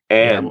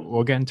 And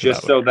we'll get into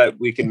just so that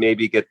we can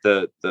maybe get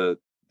the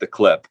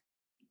clip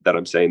that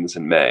I'm saying this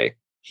in May.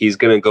 He's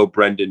gonna go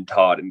Brendan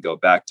Todd and go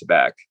back to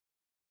back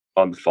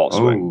on the fall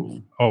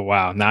swing. Oh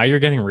wow! Now you're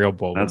getting real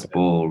bold. That's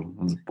bold.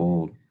 That's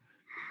bold.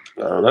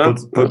 I don't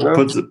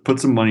know. Put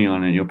some money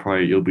on it.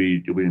 You'll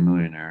be a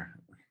millionaire.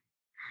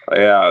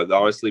 Yeah,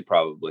 honestly,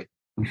 probably.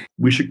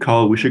 We should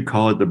call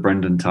it the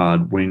Brendan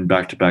Todd winning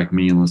back-to-back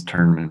meaningless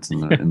tournaments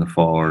in the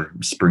fall or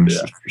spring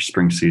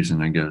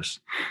season, I guess.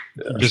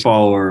 Yeah. Just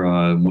fall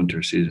or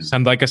winter season.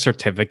 Send like a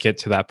certificate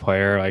to that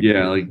player. Like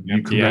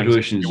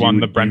congratulations, you won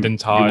the Brendan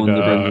Todd. You won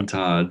the Brendan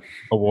Todd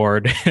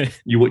award.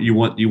 you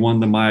won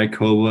the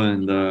Mayakoba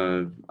and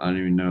the I don't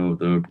even know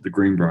the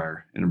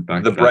Greenbrier in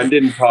back. The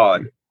Brendan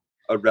Todd,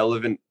 a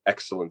relevant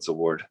excellence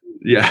award.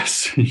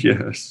 Yes.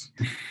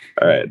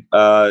 All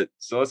right.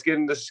 So let's get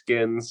into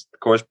skins,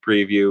 course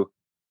preview.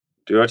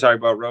 Do you want to talk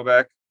about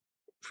Roback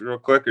real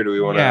quick, or do we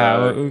want to?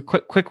 Yeah,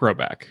 quick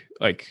Roback.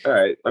 Like, all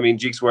right. I mean,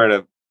 Jeek's wearing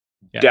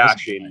a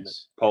dashing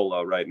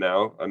polo right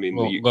now. I mean,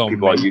 little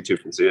people on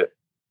YouTube can see it.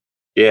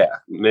 Yeah,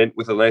 mint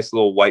with a nice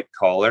little white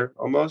collar,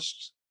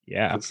 almost.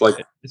 Yeah, it's like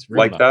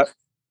that.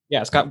 Yeah,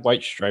 it's got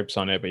white stripes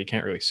on it, but you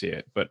can't really see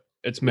it. But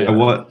it's mint.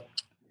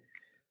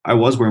 I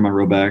was wearing my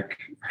Roback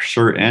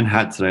shirt and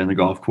hat today on the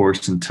golf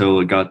course until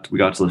we got to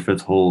the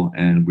fifth hole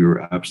and we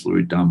were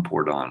absolutely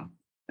downpoured on.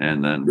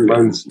 And then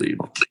leave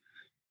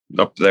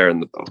up there in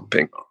the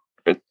pink.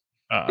 Yeah.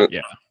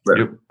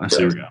 Yep, I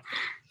see. I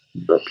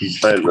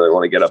didn't really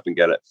want to get up and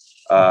get it.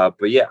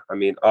 But yeah, I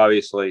mean,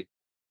 obviously,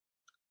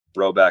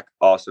 Roback,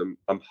 awesome.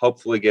 I'm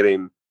hopefully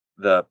getting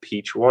the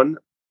peach one.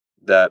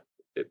 The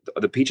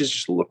peaches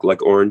just look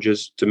like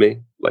oranges to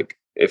me, like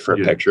if for a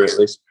picture at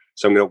least.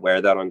 So I'm gonna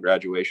wear that on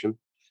graduation.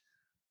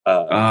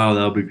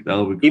 That'll be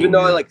cool, even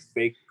though I like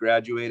fake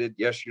graduated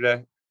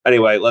yesterday.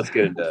 Anyway, let's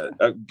get into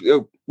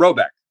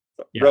Roback.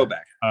 Yeah.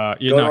 Roback.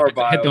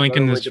 Hit the link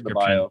in the description.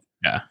 Bio.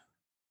 Yeah.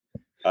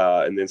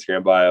 In the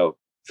Instagram bio,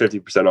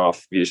 50% off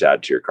if you just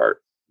add to your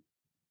cart.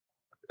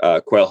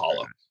 Quail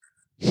Hollow.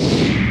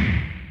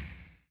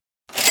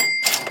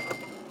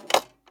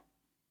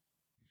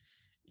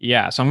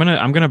 Yeah, so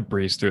I'm gonna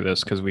breeze through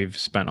this because we've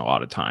spent a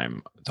lot of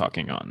time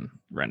talking on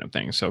random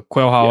things. So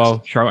Quail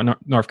Hollow, Charlotte,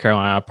 North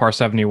Carolina, par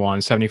 71,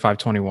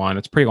 75-21.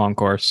 It's a pretty long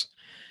course.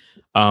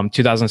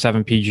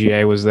 2007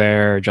 PGA was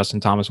there.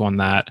 Justin Thomas won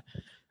that.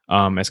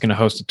 It's going to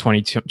host the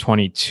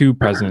 2022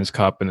 President's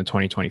Cup and the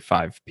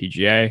 2025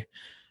 PGA.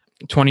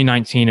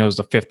 2019, it was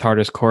the fifth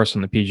hardest course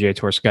on the PGA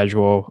Tour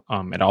schedule.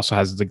 It also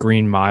has the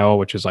Green Mile,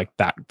 which is like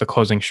the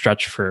closing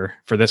stretch for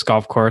this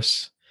golf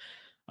course.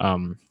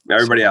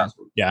 Everybody has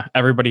one. Yeah,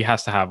 everybody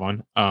has to have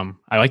one. I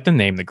like the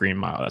name, the Green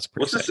Mile. That's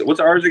pretty sick. What's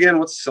ours again?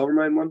 What's the Silver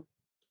Mine one?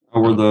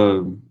 Oh, we're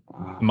the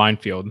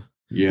Minefield.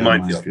 Yeah,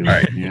 Minefield. All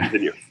right. Yeah.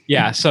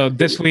 Yeah. So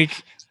this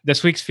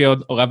week's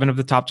field, 11 of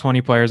the top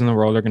 20 players in the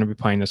world are going to be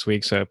playing this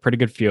week. So pretty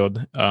good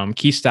field.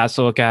 Key stats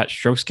to look at: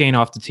 strokes gained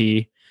off the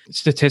tee.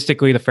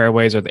 Statistically, the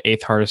fairways are the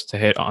 8th hardest to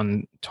hit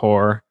on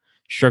tour.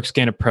 Strokes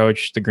gained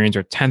approach, the greens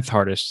are 10th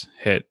hardest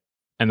hit.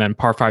 And then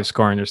par 5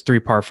 scoring, there's 3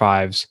 par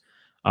 5s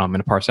in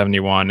a par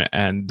 71.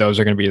 And those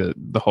are going to be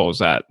the holes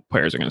that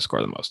players are going to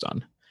score the most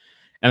on.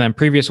 And then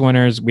previous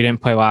winners, we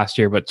didn't play last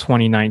year, but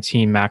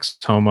 2019, Max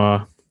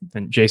Homa,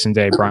 and Jason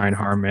Day, Brian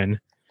Harmon,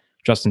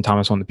 Justin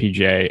Thomas won the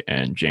PGA,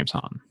 and James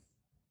Hahn.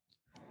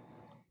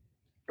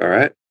 All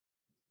right.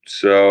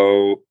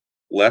 So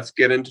let's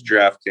get into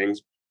DraftKings.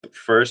 But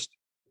first,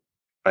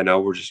 I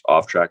know we're just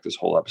off track this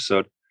whole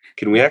episode.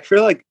 Can we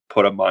actually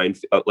put a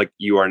minefield,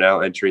 you are now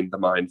entering the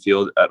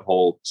minefield at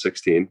hole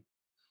 16?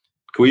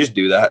 Can we just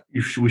do that?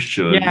 We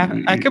should.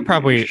 Yeah, I could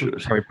probably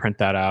print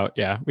that out.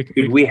 Yeah,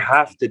 we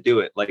have to do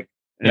it.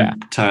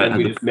 And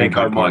we just make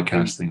our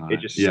podcasting on it.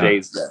 It just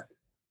stays there.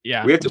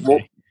 Yeah, we have to.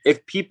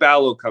 If Pete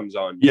Ballo comes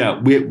on, we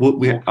have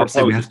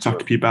to talk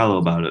to Pete Ballo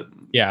about it.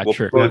 Yeah,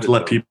 true. We have to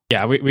let people.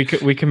 Yeah, we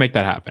can make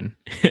that happen.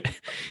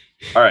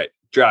 All right,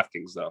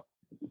 DraftKings though.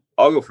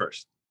 I'll go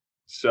first.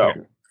 So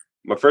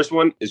my first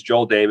one is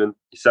Joel Damon,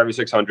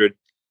 7,600.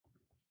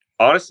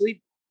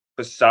 Honestly,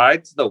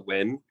 besides the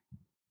win,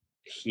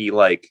 he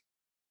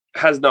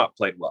has not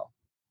played well.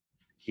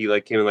 He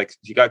came in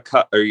he got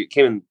cut, or he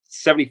came in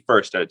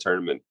 71st at a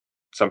tournament.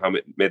 Somehow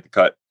made the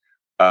cut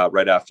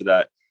right after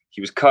that. He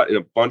was cut in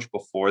a bunch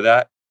before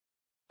that,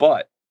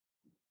 but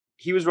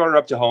he was runner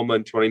up to Homa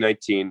in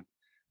 2019.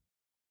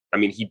 I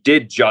mean, he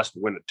did just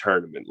win a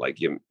tournament.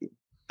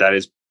 That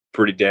is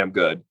pretty damn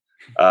good.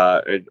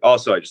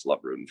 Also, I just love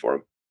rooting for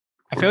him.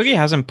 I feel like he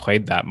hasn't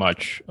played that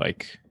much.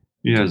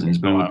 He hasn't. He's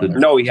been with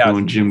he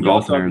hasn't. Gym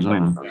Golf in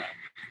Arizona.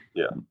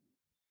 Yeah.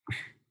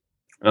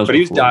 But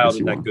he was dialed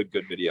in that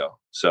good video.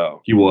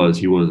 So he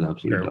was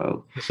absolutely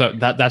dialed. So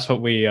that's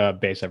what we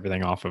base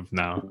everything off of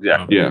now.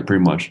 Yeah. Yeah,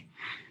 pretty much.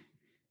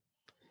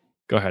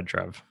 Go ahead,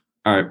 Trev.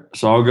 All right.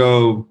 So I'll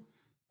go.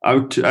 I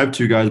have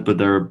two guys, but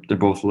they're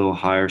both a little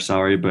higher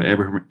salary. But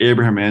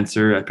Abraham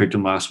Answer, I picked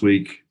him last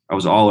week. I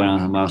was all in on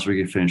him last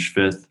week. He finished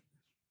 5th,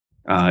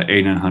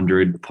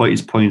 8,900.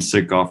 He's playing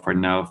sick golf right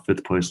now.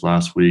 5th place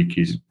last week.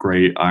 He's a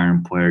great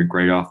iron player,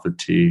 great off the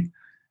tee.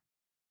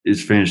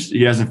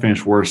 He hasn't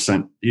finished worse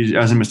he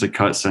hasn't missed a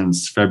cut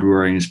since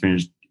February. He's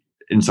finished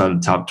inside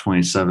the top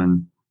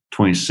 27,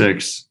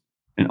 26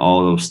 in all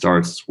of those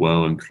starts as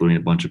well, including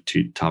a bunch of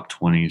top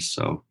 20s.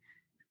 So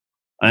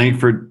I think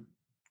for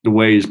the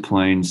way he's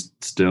playing,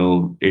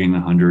 still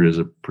 8,900 is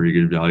a pretty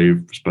good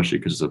value, especially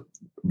because it's a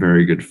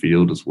very good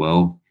field as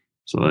well.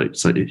 So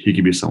he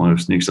could be someone who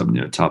sneaks up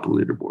near the top of the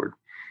leaderboard.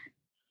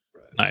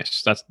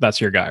 Nice. That's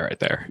your guy right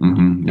there.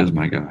 That's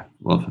my guy.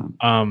 Love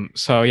him.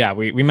 So yeah,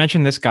 we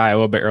mentioned this guy a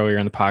little bit earlier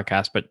in the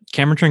podcast, but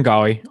Cameron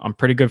Tringali on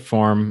pretty good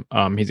form.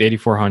 He's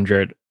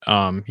 8,400.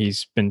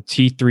 He's been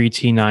T3,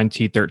 T9,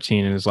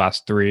 T13 in his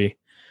last 3.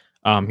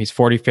 He's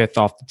 45th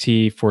off the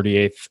tee,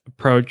 48th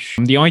approach.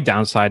 The only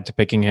downside to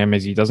picking him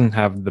is he doesn't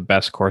have the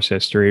best course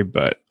history,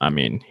 but I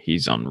mean,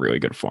 he's on really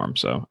good form.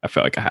 So I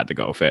felt like I had to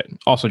go with it.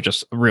 Also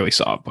just a really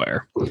solid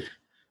player.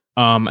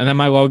 And then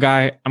my low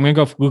guy, I'm going to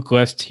go with Luke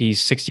List.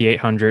 He's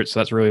 6,800, so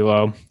that's really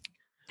low.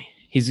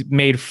 He's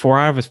made 4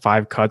 out of his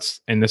 5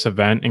 cuts in this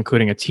event,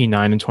 including a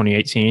T9 in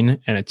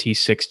 2018 and a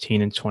T16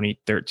 in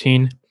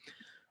 2013.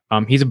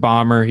 He's a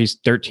bomber. He's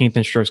 13th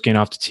in strokes gained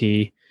off the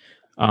tee.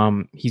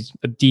 He's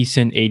a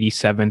decent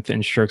 87th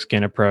in strokes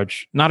gained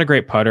approach. Not a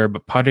great putter,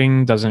 but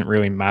putting doesn't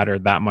really matter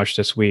that much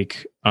this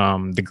week.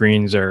 The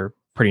greens are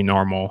pretty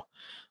normal.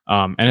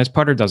 And his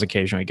putter does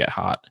occasionally get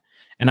hot.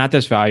 And at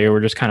this value, we're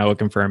just kind of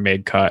looking for a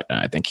made cut, and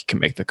I think he can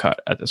make the cut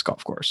at this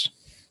golf course.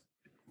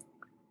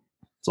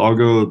 So I'll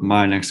go with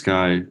my next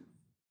guy,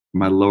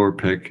 my lower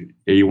pick,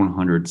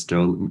 8,100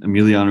 still,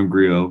 Emiliano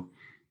Grillo.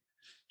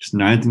 He's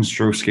 9th in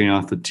strokes gained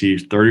off the tee,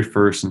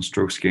 31st in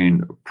strokes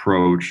gained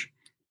approach,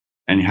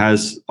 and he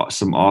has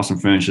some awesome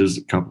finishes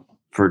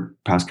for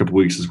past couple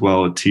weeks as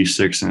well, a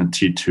T6 and a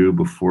T2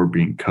 before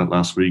being cut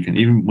last week. And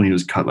even when he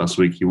was cut last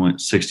week, he went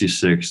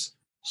 66,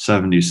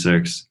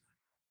 76.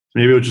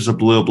 Maybe it was just a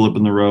little blip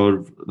in the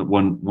road,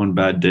 one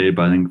bad day,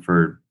 but I think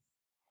for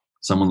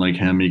someone like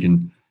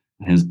him,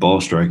 his ball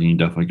striking, he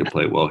definitely could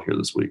play well here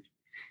this week.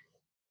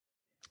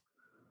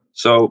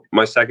 So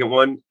my second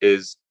one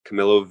is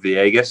Camilo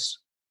Villegas.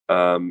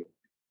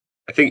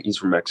 I think he's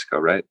from Mexico,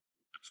 right?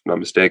 If I'm not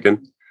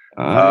mistaken.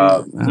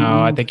 No,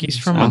 I think he's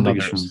from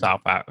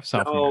South.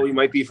 Oh, he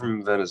might be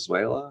from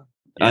Venezuela.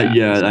 I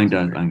think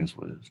that's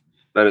what it is.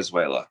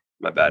 Venezuela.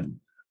 My bad.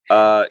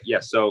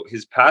 So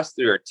his past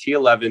 3 are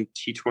T11,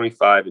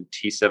 T25, and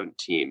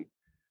T17.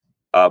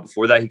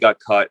 Before that, he got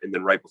cut, and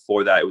then right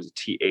before that, it was a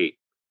T8.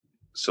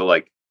 So,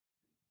 like,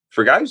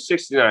 for a guy who's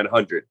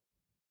 6,900,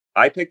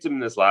 I picked him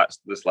this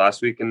last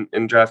week in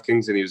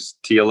DraftKings, and he was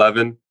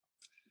T11.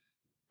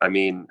 I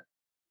mean,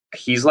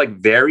 he's like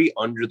very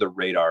under the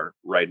radar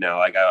right now.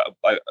 Like,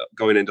 I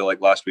going into like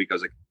last week, I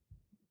was like,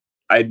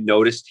 I had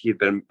noticed he had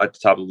been at the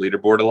top of the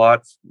leaderboard a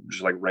lot,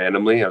 just like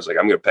randomly. I was like,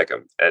 I'm going to pick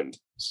him. And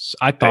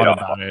I thought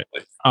about it.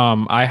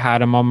 I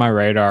had him on my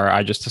radar.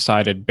 I just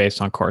decided based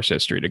on course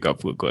history to go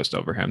Luke List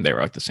over him. They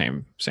were like the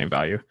same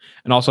value.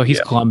 And also he's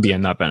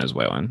Colombian, not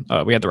Venezuelan.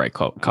 We had the right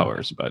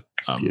colors, but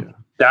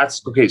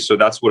that's okay. So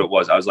that's what it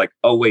was. I was like,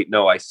 oh wait,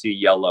 no, I see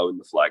yellow in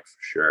the flag for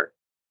sure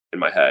in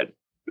my head.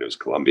 It was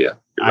Colombia.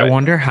 I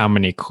wonder how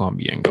many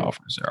Colombian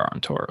golfers there are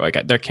on tour.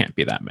 Like there can't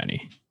be that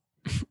many.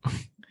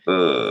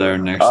 There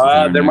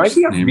might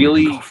be a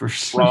really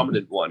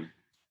prominent one.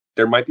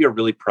 There might be a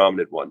really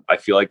prominent one. I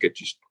feel like it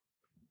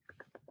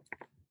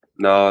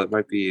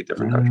might be a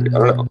different country. I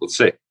don't know. Let's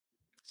see.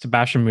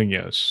 Sebastian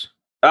Munoz.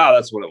 Oh,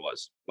 that's what it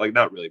was. Like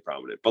not really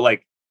prominent, but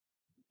like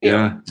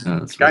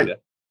that's kind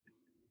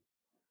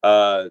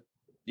of.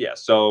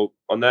 So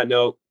on that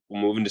note,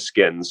 we'll move into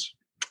skins.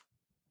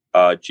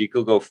 Jeek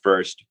will go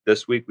first.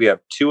 This week we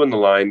have 2 on the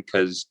line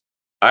because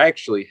I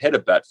actually hit a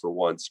bet for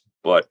once,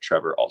 but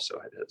Trevor also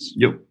had his.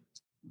 Yep.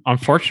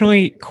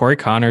 Unfortunately, Corey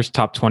Connors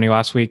top 20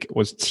 last week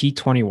was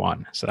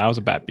T21, so that was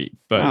a bad beat.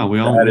 But we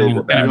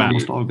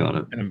almost all got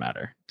it. Didn't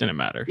matter.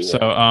 Yeah.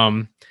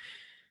 So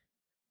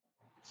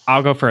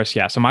I'll go first.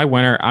 Yeah. So my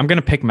winner, I'm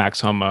gonna pick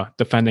Max Homa,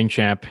 defending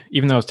champ,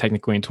 even though it's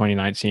technically in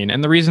 2019.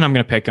 And the reason I'm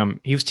gonna pick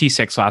him, he was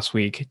T6 last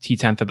week,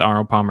 T10th at the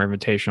Arnold Palmer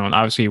Invitational, and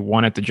obviously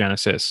won at the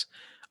Genesis.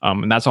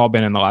 And that's all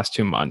been in the last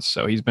 2 months.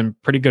 So he's been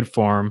pretty good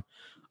form.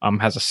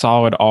 Has a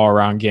solid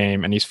all-around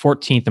game, and he's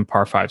 14th in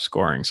par 5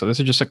 scoring. So this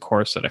is just a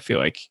course that I feel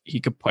like he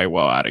could play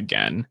well at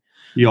again.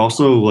 He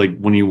also, like,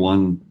 when he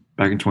won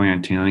back in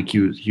 2019, I think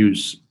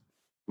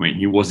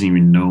he wasn't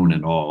even known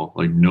at all.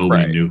 Like,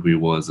 nobody knew who he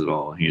was at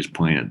all. He was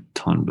playing a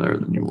ton better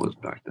than he was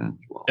back then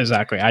as well.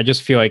 Exactly. I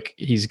just feel like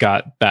he's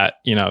got that,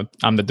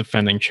 I'm the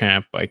defending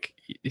champ. Like,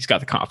 he's got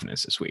the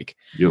confidence this week.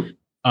 Yep.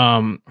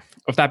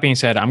 With that being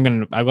said,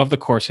 I love the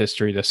course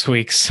history this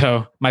week.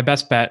 So my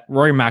best bet,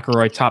 Rory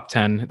McIlroy, top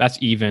 10. That's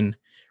even.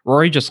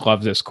 Rory just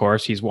loves this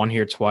course. He's won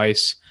here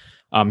twice.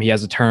 He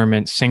has a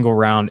tournament, single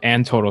round,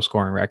 and total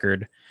scoring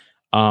record.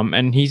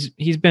 And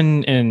he's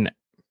been in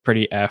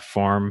pretty F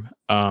form.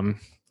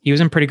 He was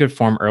in pretty good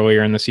form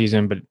earlier in the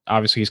season, but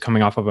obviously he's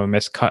coming off of a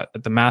missed cut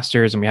at the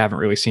Masters, and we haven't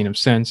really seen him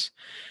since.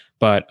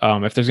 But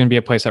if there's going to be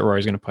a place that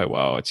Rory's going to play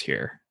well, it's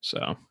here.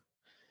 So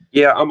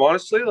yeah, I'm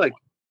honestly like,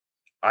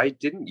 I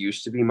didn't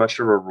used to be much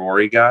of a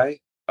Rory guy.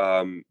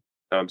 I'm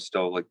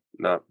still like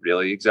not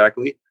really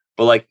exactly,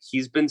 but like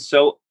he's been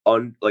so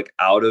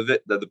out of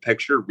it, the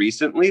picture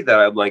recently, that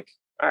I'm like,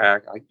 all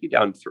right, I'd be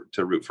down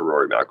to root for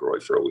Rory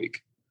McIlroy for a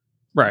week.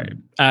 Right.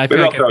 I feel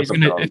like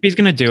if he's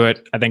gonna do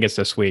it, I think it's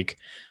this week.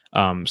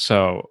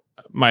 So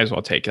might as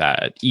well take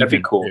that at even. That'd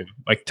be cool. Too.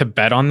 Like to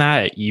bet on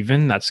that at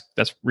even, that's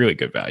really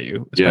good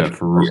value. Yeah,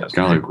 for a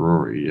guy like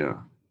Rory, yeah,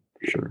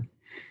 for sure.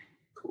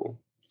 Cool.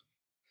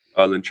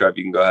 Then Trev,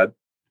 you can go ahead.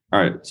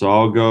 All right, so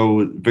I'll go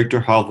with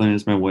Victor Hovland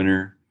as my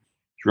winner.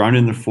 He's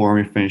rounding the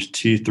form. He finished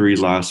T3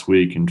 last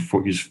week, and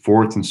he's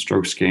fourth in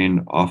strokes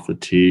gained off the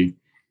tee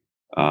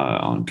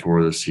on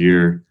tour this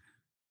year.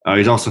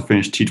 He's also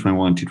finished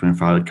T21,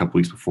 T25 a couple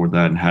weeks before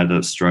that, and had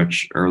that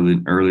stretch early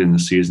in the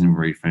season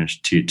where he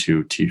finished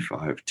T2,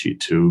 T5,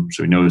 T2.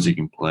 So he knows he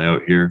can play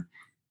out here.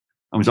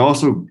 He's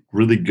also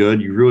really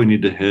good. You really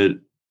need to hit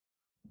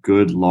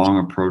good long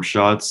approach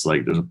shots.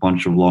 Like there's a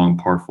bunch of long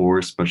par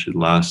fours, especially the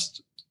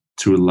last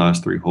two of the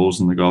last three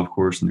holes in the golf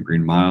course in the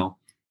Green Mile.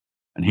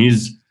 And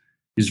he's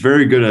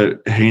very good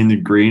at hitting the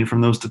green from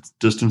those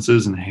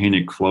distances and hitting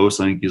it close.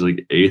 I think he's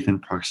like 8th in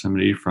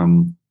proximity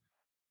from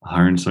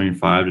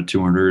 175 to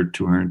 200,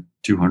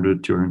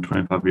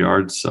 225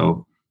 yards.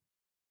 So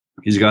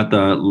he's got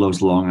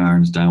those long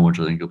irons down, which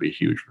I think will be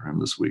huge for him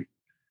this week.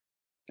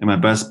 And my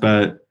best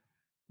bet,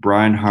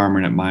 Brian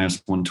Harman at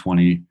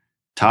 -120,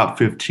 top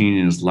 15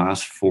 in his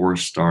last 4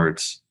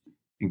 starts,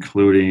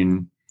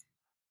 including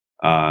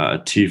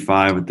a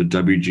T5 at the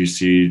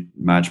WGC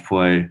match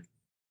play,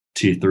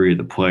 T3 at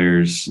the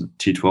Players,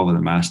 T12 at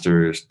the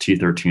Masters,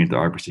 T13 at the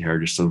RBC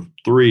Heritage. So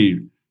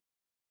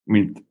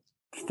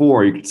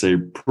 4, you could say,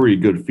 pretty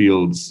good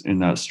fields in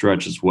that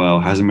stretch as well.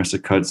 Hasn't missed a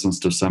cut since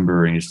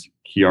December, and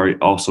he already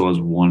also has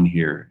won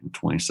here in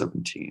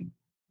 2017.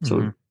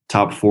 So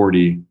top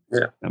 40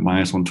 at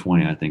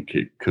 -120, I think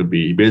it could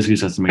be. He basically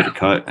just has to make a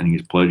cut, and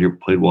he's played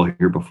well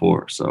here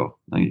before, so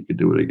I think he could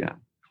do it again.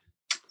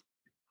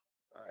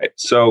 All right.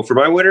 So for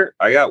my winner,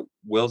 I got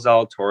Will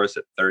Zalatoris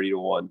at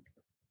 30-1.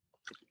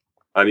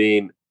 I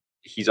mean,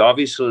 he's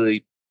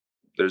obviously,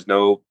 there's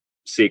no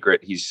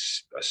secret,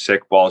 he's a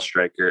sick ball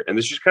striker, and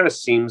this just kind of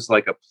seems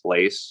like a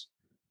place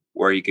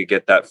where he could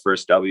get that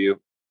first W.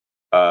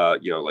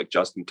 Like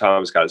Justin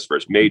Thomas got his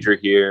first major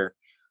here.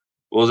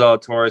 Will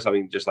Zalatoris, I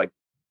mean, just like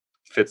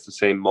fits the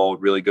same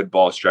mold. Really good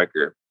ball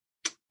striker.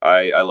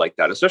 I like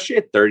that, especially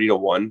at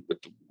 30-1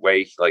 with the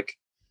way like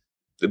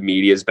the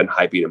media has been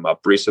hyping him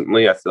up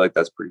recently. I feel like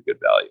that's pretty good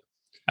value.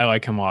 I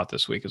like him a lot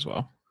this week as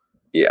well.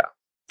 Yeah,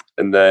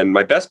 and then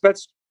my best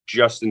bet's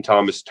Justin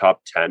Thomas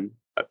top 10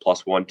 at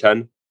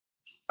 +110.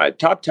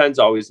 Top 10 is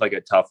always like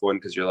a tough one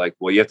because you're like,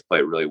 well, you have to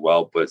play really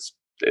well, but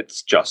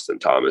it's Justin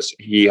Thomas.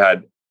 He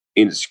had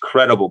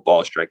incredible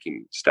ball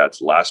striking stats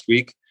last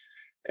week,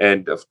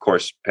 and of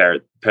course pair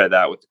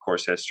that with the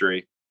course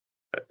history.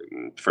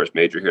 First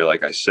major here,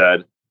 like I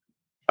said.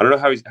 I don't know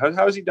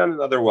how has he done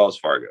in other Wells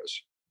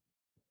Fargos?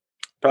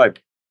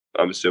 Probably,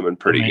 I'm assuming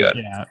pretty good.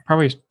 Yeah,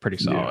 probably pretty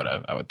solid.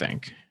 Yeah. I would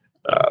think.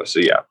 So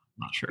yeah,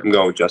 not sure. I'm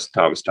going with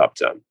Justin Thomas top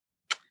 10.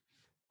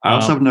 I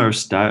also have another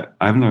stat.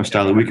 I have another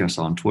stat of the week I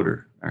saw on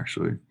Twitter,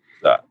 actually.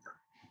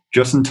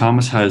 Justin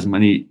Thomas had as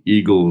many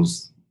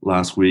eagles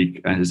last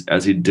week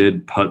as he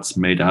did putts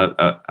made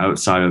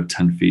outside of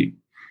 10 feet.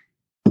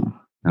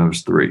 That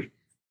was 3.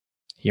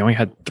 He only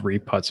had 3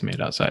 putts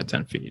made outside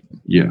 10 feet.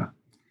 Yeah.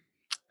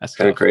 That's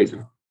kind of crazy.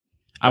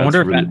 I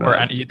wonder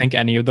if you think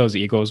any of those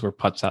eagles were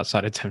putts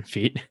outside of 10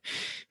 feet?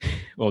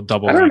 Well,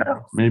 double. I don't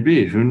know.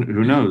 Maybe. Who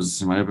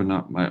knows? It might have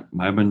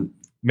been.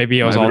 Maybe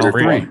it was all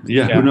 3.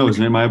 Yeah, who knows?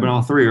 It might have been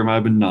all 3 or it might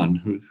have been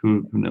none.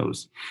 Who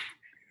knows?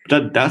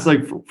 That's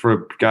like for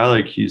a guy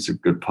like he's a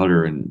good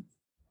putter and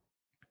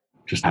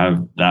just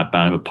have that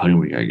bad of a putting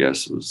week, I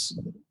guess was.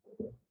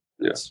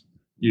 Yes.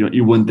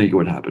 You wouldn't think it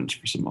would happen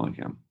for someone like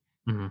him.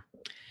 Mm-hmm.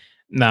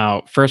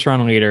 Now, first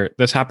round leader.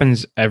 This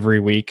happens every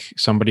week.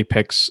 Somebody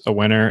picks a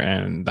winner,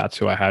 and that's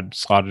who I had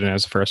slotted in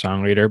as first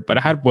round leader. But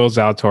I had Will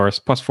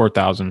Zalatoris plus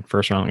 4,000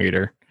 first round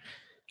leader.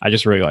 I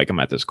just really like him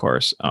at this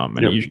course, and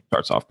it usually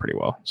starts off pretty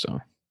well. So,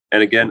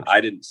 and again,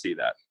 I didn't see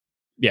that.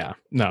 Yeah,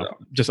 no.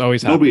 Just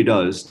always nobody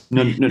does.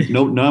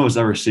 None of us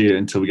ever see it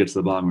until we get to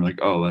the bottom. We're like,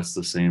 oh, that's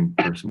the same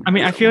person. I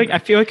mean, I feel like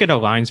it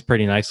aligns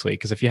pretty nicely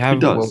because if you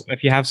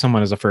have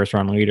someone as a first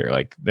round leader,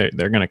 like they're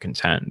going to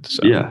contend.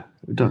 So yeah,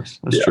 it does.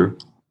 That's true.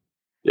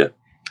 Yeah.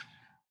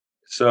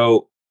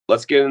 So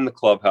let's get in the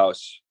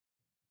clubhouse.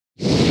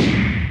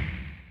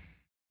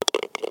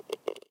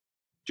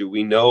 Do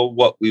we know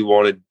what we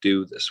want to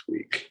do this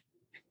week?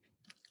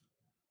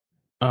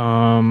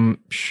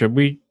 Should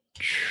we?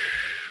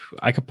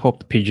 I could pull up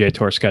the PGA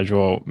Tour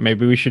schedule.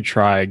 Maybe we should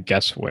try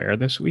guess where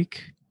this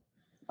week.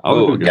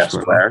 Oh, guess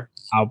where?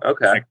 I'll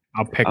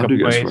pick a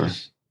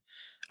place.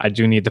 I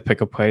do need to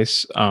pick a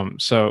place.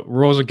 So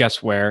rules of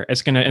guess where.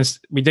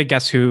 We did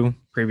guess who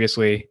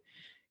previously.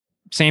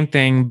 Same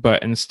thing,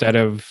 but instead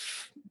of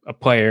a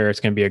player, it's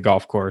going to be a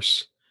golf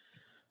course.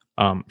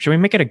 Should we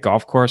make it a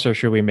golf course or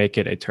should we make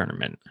it a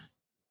tournament?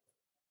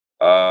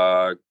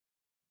 Golf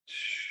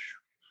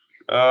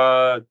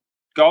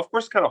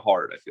course kind of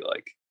hard, I feel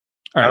like.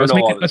 All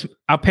right,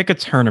 I'll pick a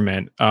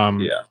tournament.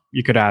 Yeah.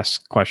 You could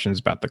ask questions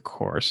about the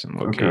course and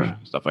location,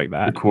 stuff like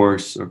that. The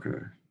course, okay.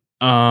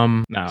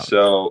 Now,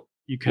 so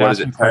you could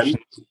ask 10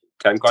 questions?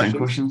 10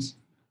 questions?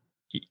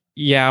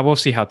 Yeah, we'll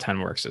see how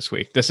 10 works this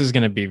week. This is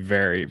going to be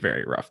very,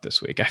 very rough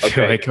this week. I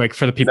feel Okay. like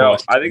for the people. No,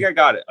 listening. I think I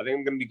got it. I think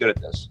I'm going to be good at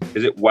this.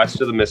 Is it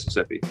west of the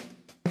Mississippi?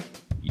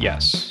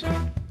 Yes.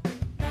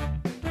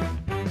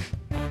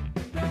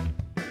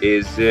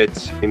 Is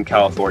it in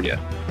California?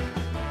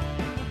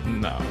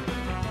 No.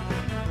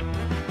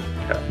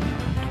 Okay.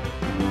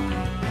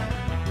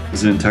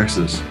 Is it in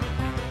Texas?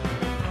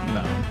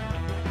 No.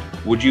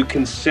 Would you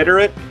consider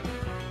it,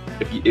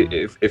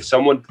 if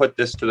someone put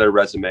this to their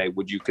resume,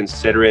 would you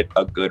consider it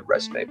a good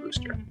resume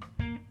booster?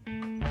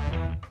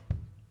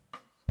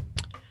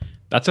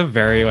 That's a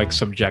very like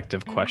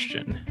subjective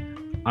question.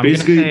 I'm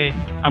Basically,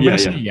 gonna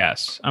say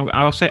yes.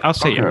 I'll say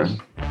Okay. yes.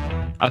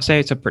 I'll say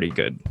it's a pretty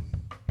good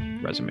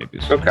resume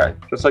booster. Okay,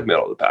 just like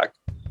middle of the pack.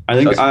 I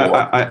think That's cool.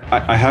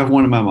 I have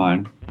one in my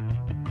mind,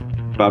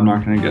 but I'm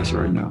not going to guess it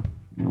right now.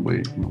 I'm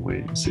going to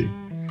wait and see.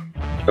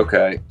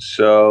 Okay,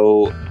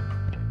 so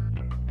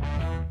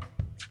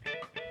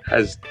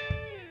has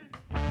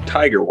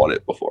Tiger won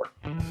it before?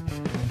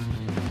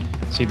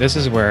 See, this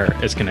is where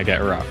it's gonna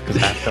get rough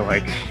because I have to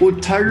like. Well,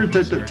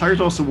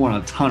 Tiger's also won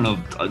a ton of.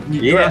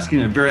 You're Yeah.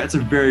 asking that's a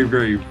very,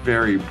 very,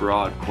 very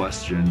broad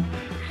question.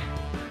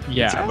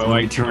 Yeah, but How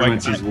many like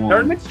tournaments he's won?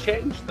 Tournaments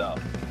change though.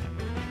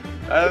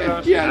 I don't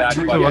know. Yeah, That's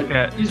Tiger- look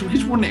at-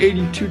 he's won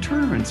 82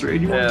 tournaments or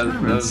 81 Yeah,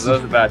 tournaments. that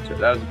was a bad one.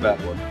 That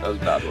was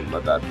a bad one. My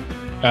bad.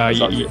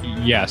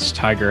 yes,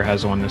 Tiger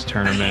has won this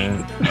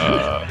tournament.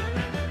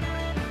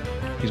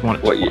 He's won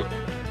it What year?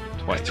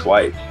 twice.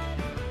 Twice.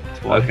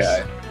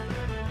 Okay.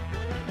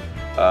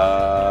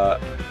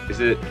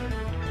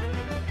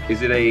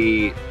 Is it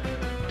a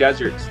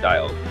desert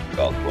style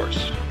golf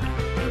course?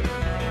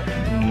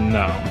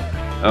 No.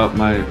 Oh,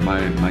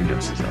 my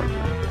guess is out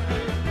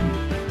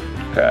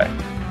now. Okay.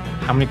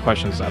 How many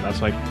questions is that?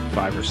 That's like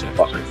 5 or 6.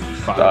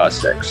 Five.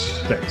 Six.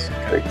 6.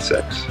 I think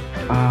 6.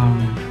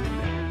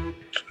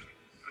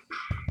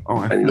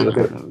 I need to feel look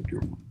like at I know a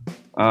good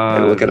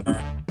one. Look at them.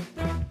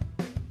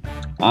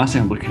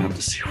 Honestly, I'm looking up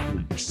to see where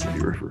the Mississippi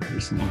River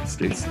is in what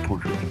states in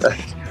Portugal.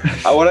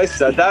 When I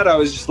said that, I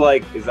was just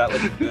like, is that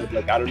like a good,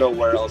 like, I don't know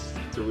where else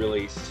to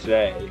really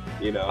say,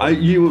 you know?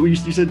 You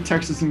said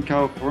Texas and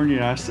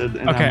California. I said,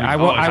 and Okay,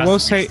 I'm like, I will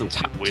say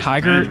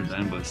Tiger.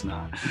 Then, but it's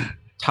not.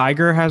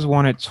 Tiger has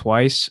won it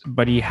twice,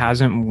 but he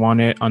hasn't won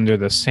it under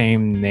the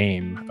same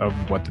name of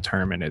what the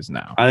tournament is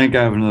now. I think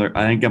I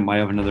might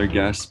have another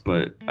guess,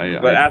 but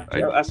ask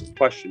a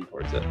question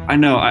towards it. I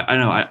know.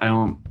 I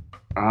don't.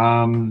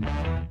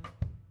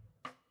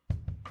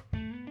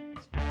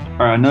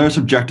 All right, another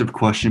subjective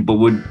question, but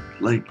would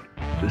like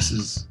this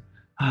is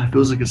it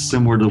feels like it's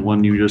similar to the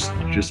one you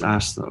just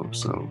asked though.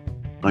 So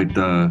like is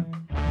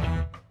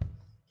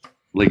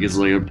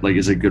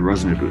it a good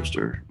resume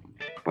booster?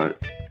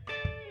 But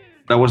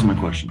that wasn't my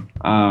question.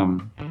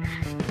 I'm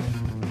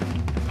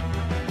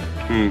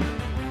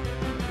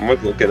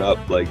like looking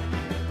up like.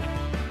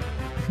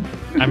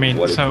 I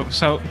mean,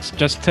 so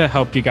just to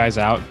help you guys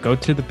out, go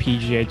to the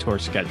PGA Tour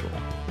schedule.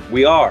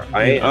 We are.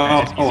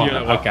 It's easier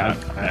to look at.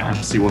 I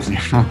honestly wasn't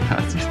even on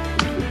that.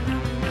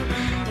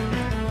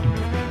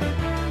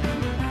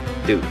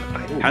 Dude,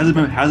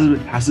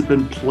 Has it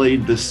been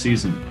played this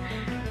season?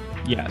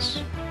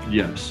 Yes.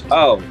 Yes.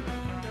 Oh,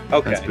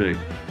 okay. That's big.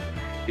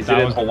 Is That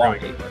it in was a Hawaii?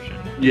 really good question.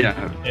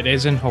 Yeah. It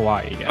is in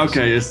Hawaii. Yes.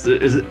 Okay. Is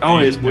it? Oh,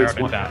 it's narrowed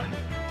it one. down.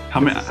 How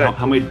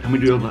many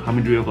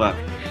do we have left?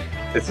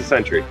 It's a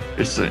Century.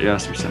 It's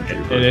yes, for Century.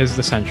 It is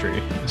the Century.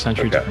 The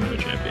Century Okay.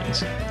 Tournament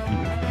Champions.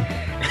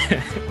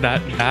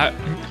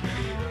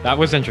 that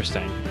was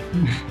interesting.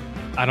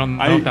 I don't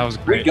know if that was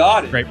great. We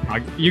got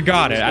it. You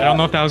got it. I don't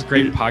know if that was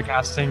great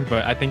podcasting,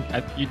 but I think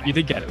you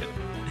did get it.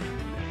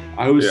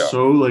 I was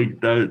so like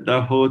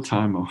that whole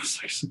time. I was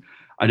like,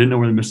 I didn't know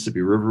where the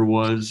Mississippi River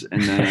was,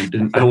 and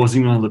then I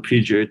wasn't even on the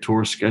PGA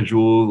Tour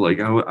schedule. Like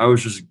I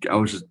was just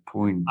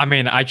pulling. I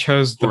mean, I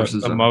chose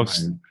horses the out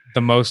the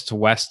most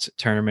West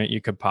tournament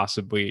you could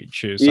possibly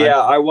choose. Yeah,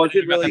 I I wasn't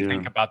didn't really.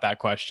 think about that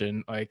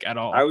question like at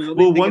all. I was only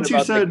Well, thinking once you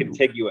about said- the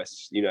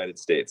contiguous United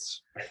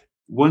States.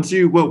 Once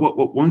you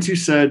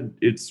said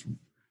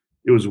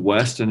it was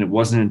West and it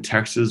wasn't in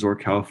Texas or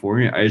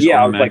California, I just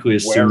automatically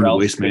assumed where else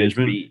Waste could it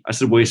Management. be? I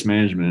said Waste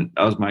Management.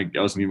 That was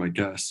my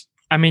guess.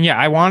 I mean, yeah,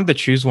 I wanted to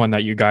choose one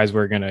that you guys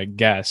were gonna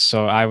guess,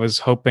 so I was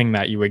hoping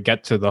that you would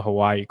get to the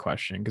Hawaii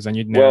question because then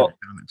you'd narrow it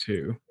down to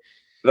 2.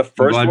 The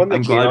first one that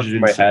I'm came glad out you to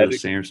didn't my say head. the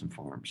Sanderson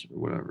Farms or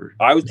whatever.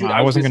 I was wasn't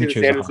going gonna to choose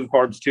choose Sanderson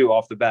Farms too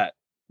off the bat.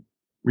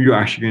 Were you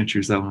actually going to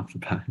choose that one off the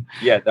bat?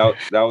 Yeah,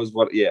 that was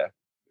what. Yeah.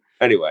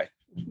 Anyway,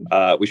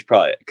 we should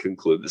probably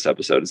conclude this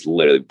episode. It's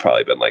literally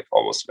probably been like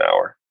almost an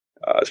hour.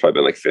 It's probably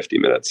been like 50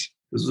 minutes.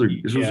 This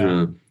was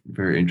a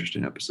very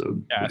interesting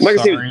episode. Yeah, I'm not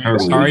gonna say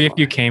terrible. sorry if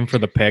you came for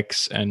the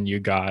picks and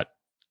you got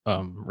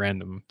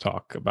random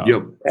talk about.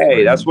 Yep.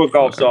 Hey, that's what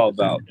golf's all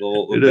about.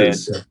 The It banter.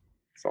 is.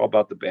 It's all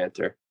about the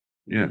banter.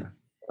 Yeah.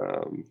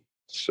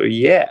 So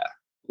yeah,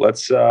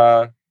 let's.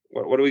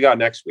 What do we got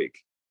next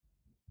week?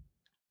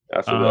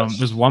 After this,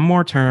 There's one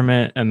more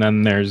tournament, and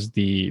then there's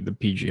the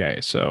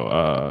PGA.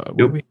 So what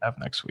do we have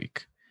next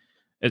week?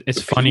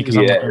 It's funny because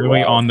I'm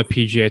literally on the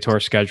PGA Tour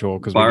schedule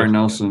because Byron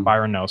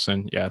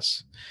Nelson,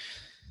 yes.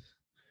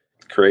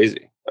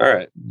 Crazy. All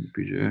right.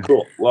 PGA.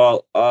 Cool.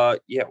 Well,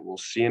 we'll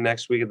see you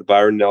next week at the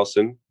Byron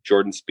Nelson.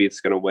 Jordan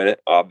Spieth's going to win it,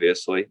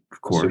 obviously.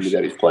 Of course. Assuming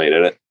that he's playing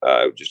in it.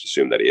 I would just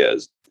assume that he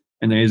is.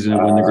 And then he's going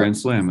to win the Grand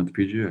Slam at the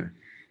PGA.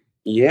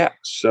 Yeah.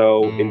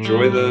 So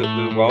enjoy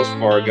the Wells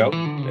Fargo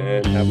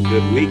and have a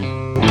good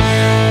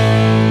week.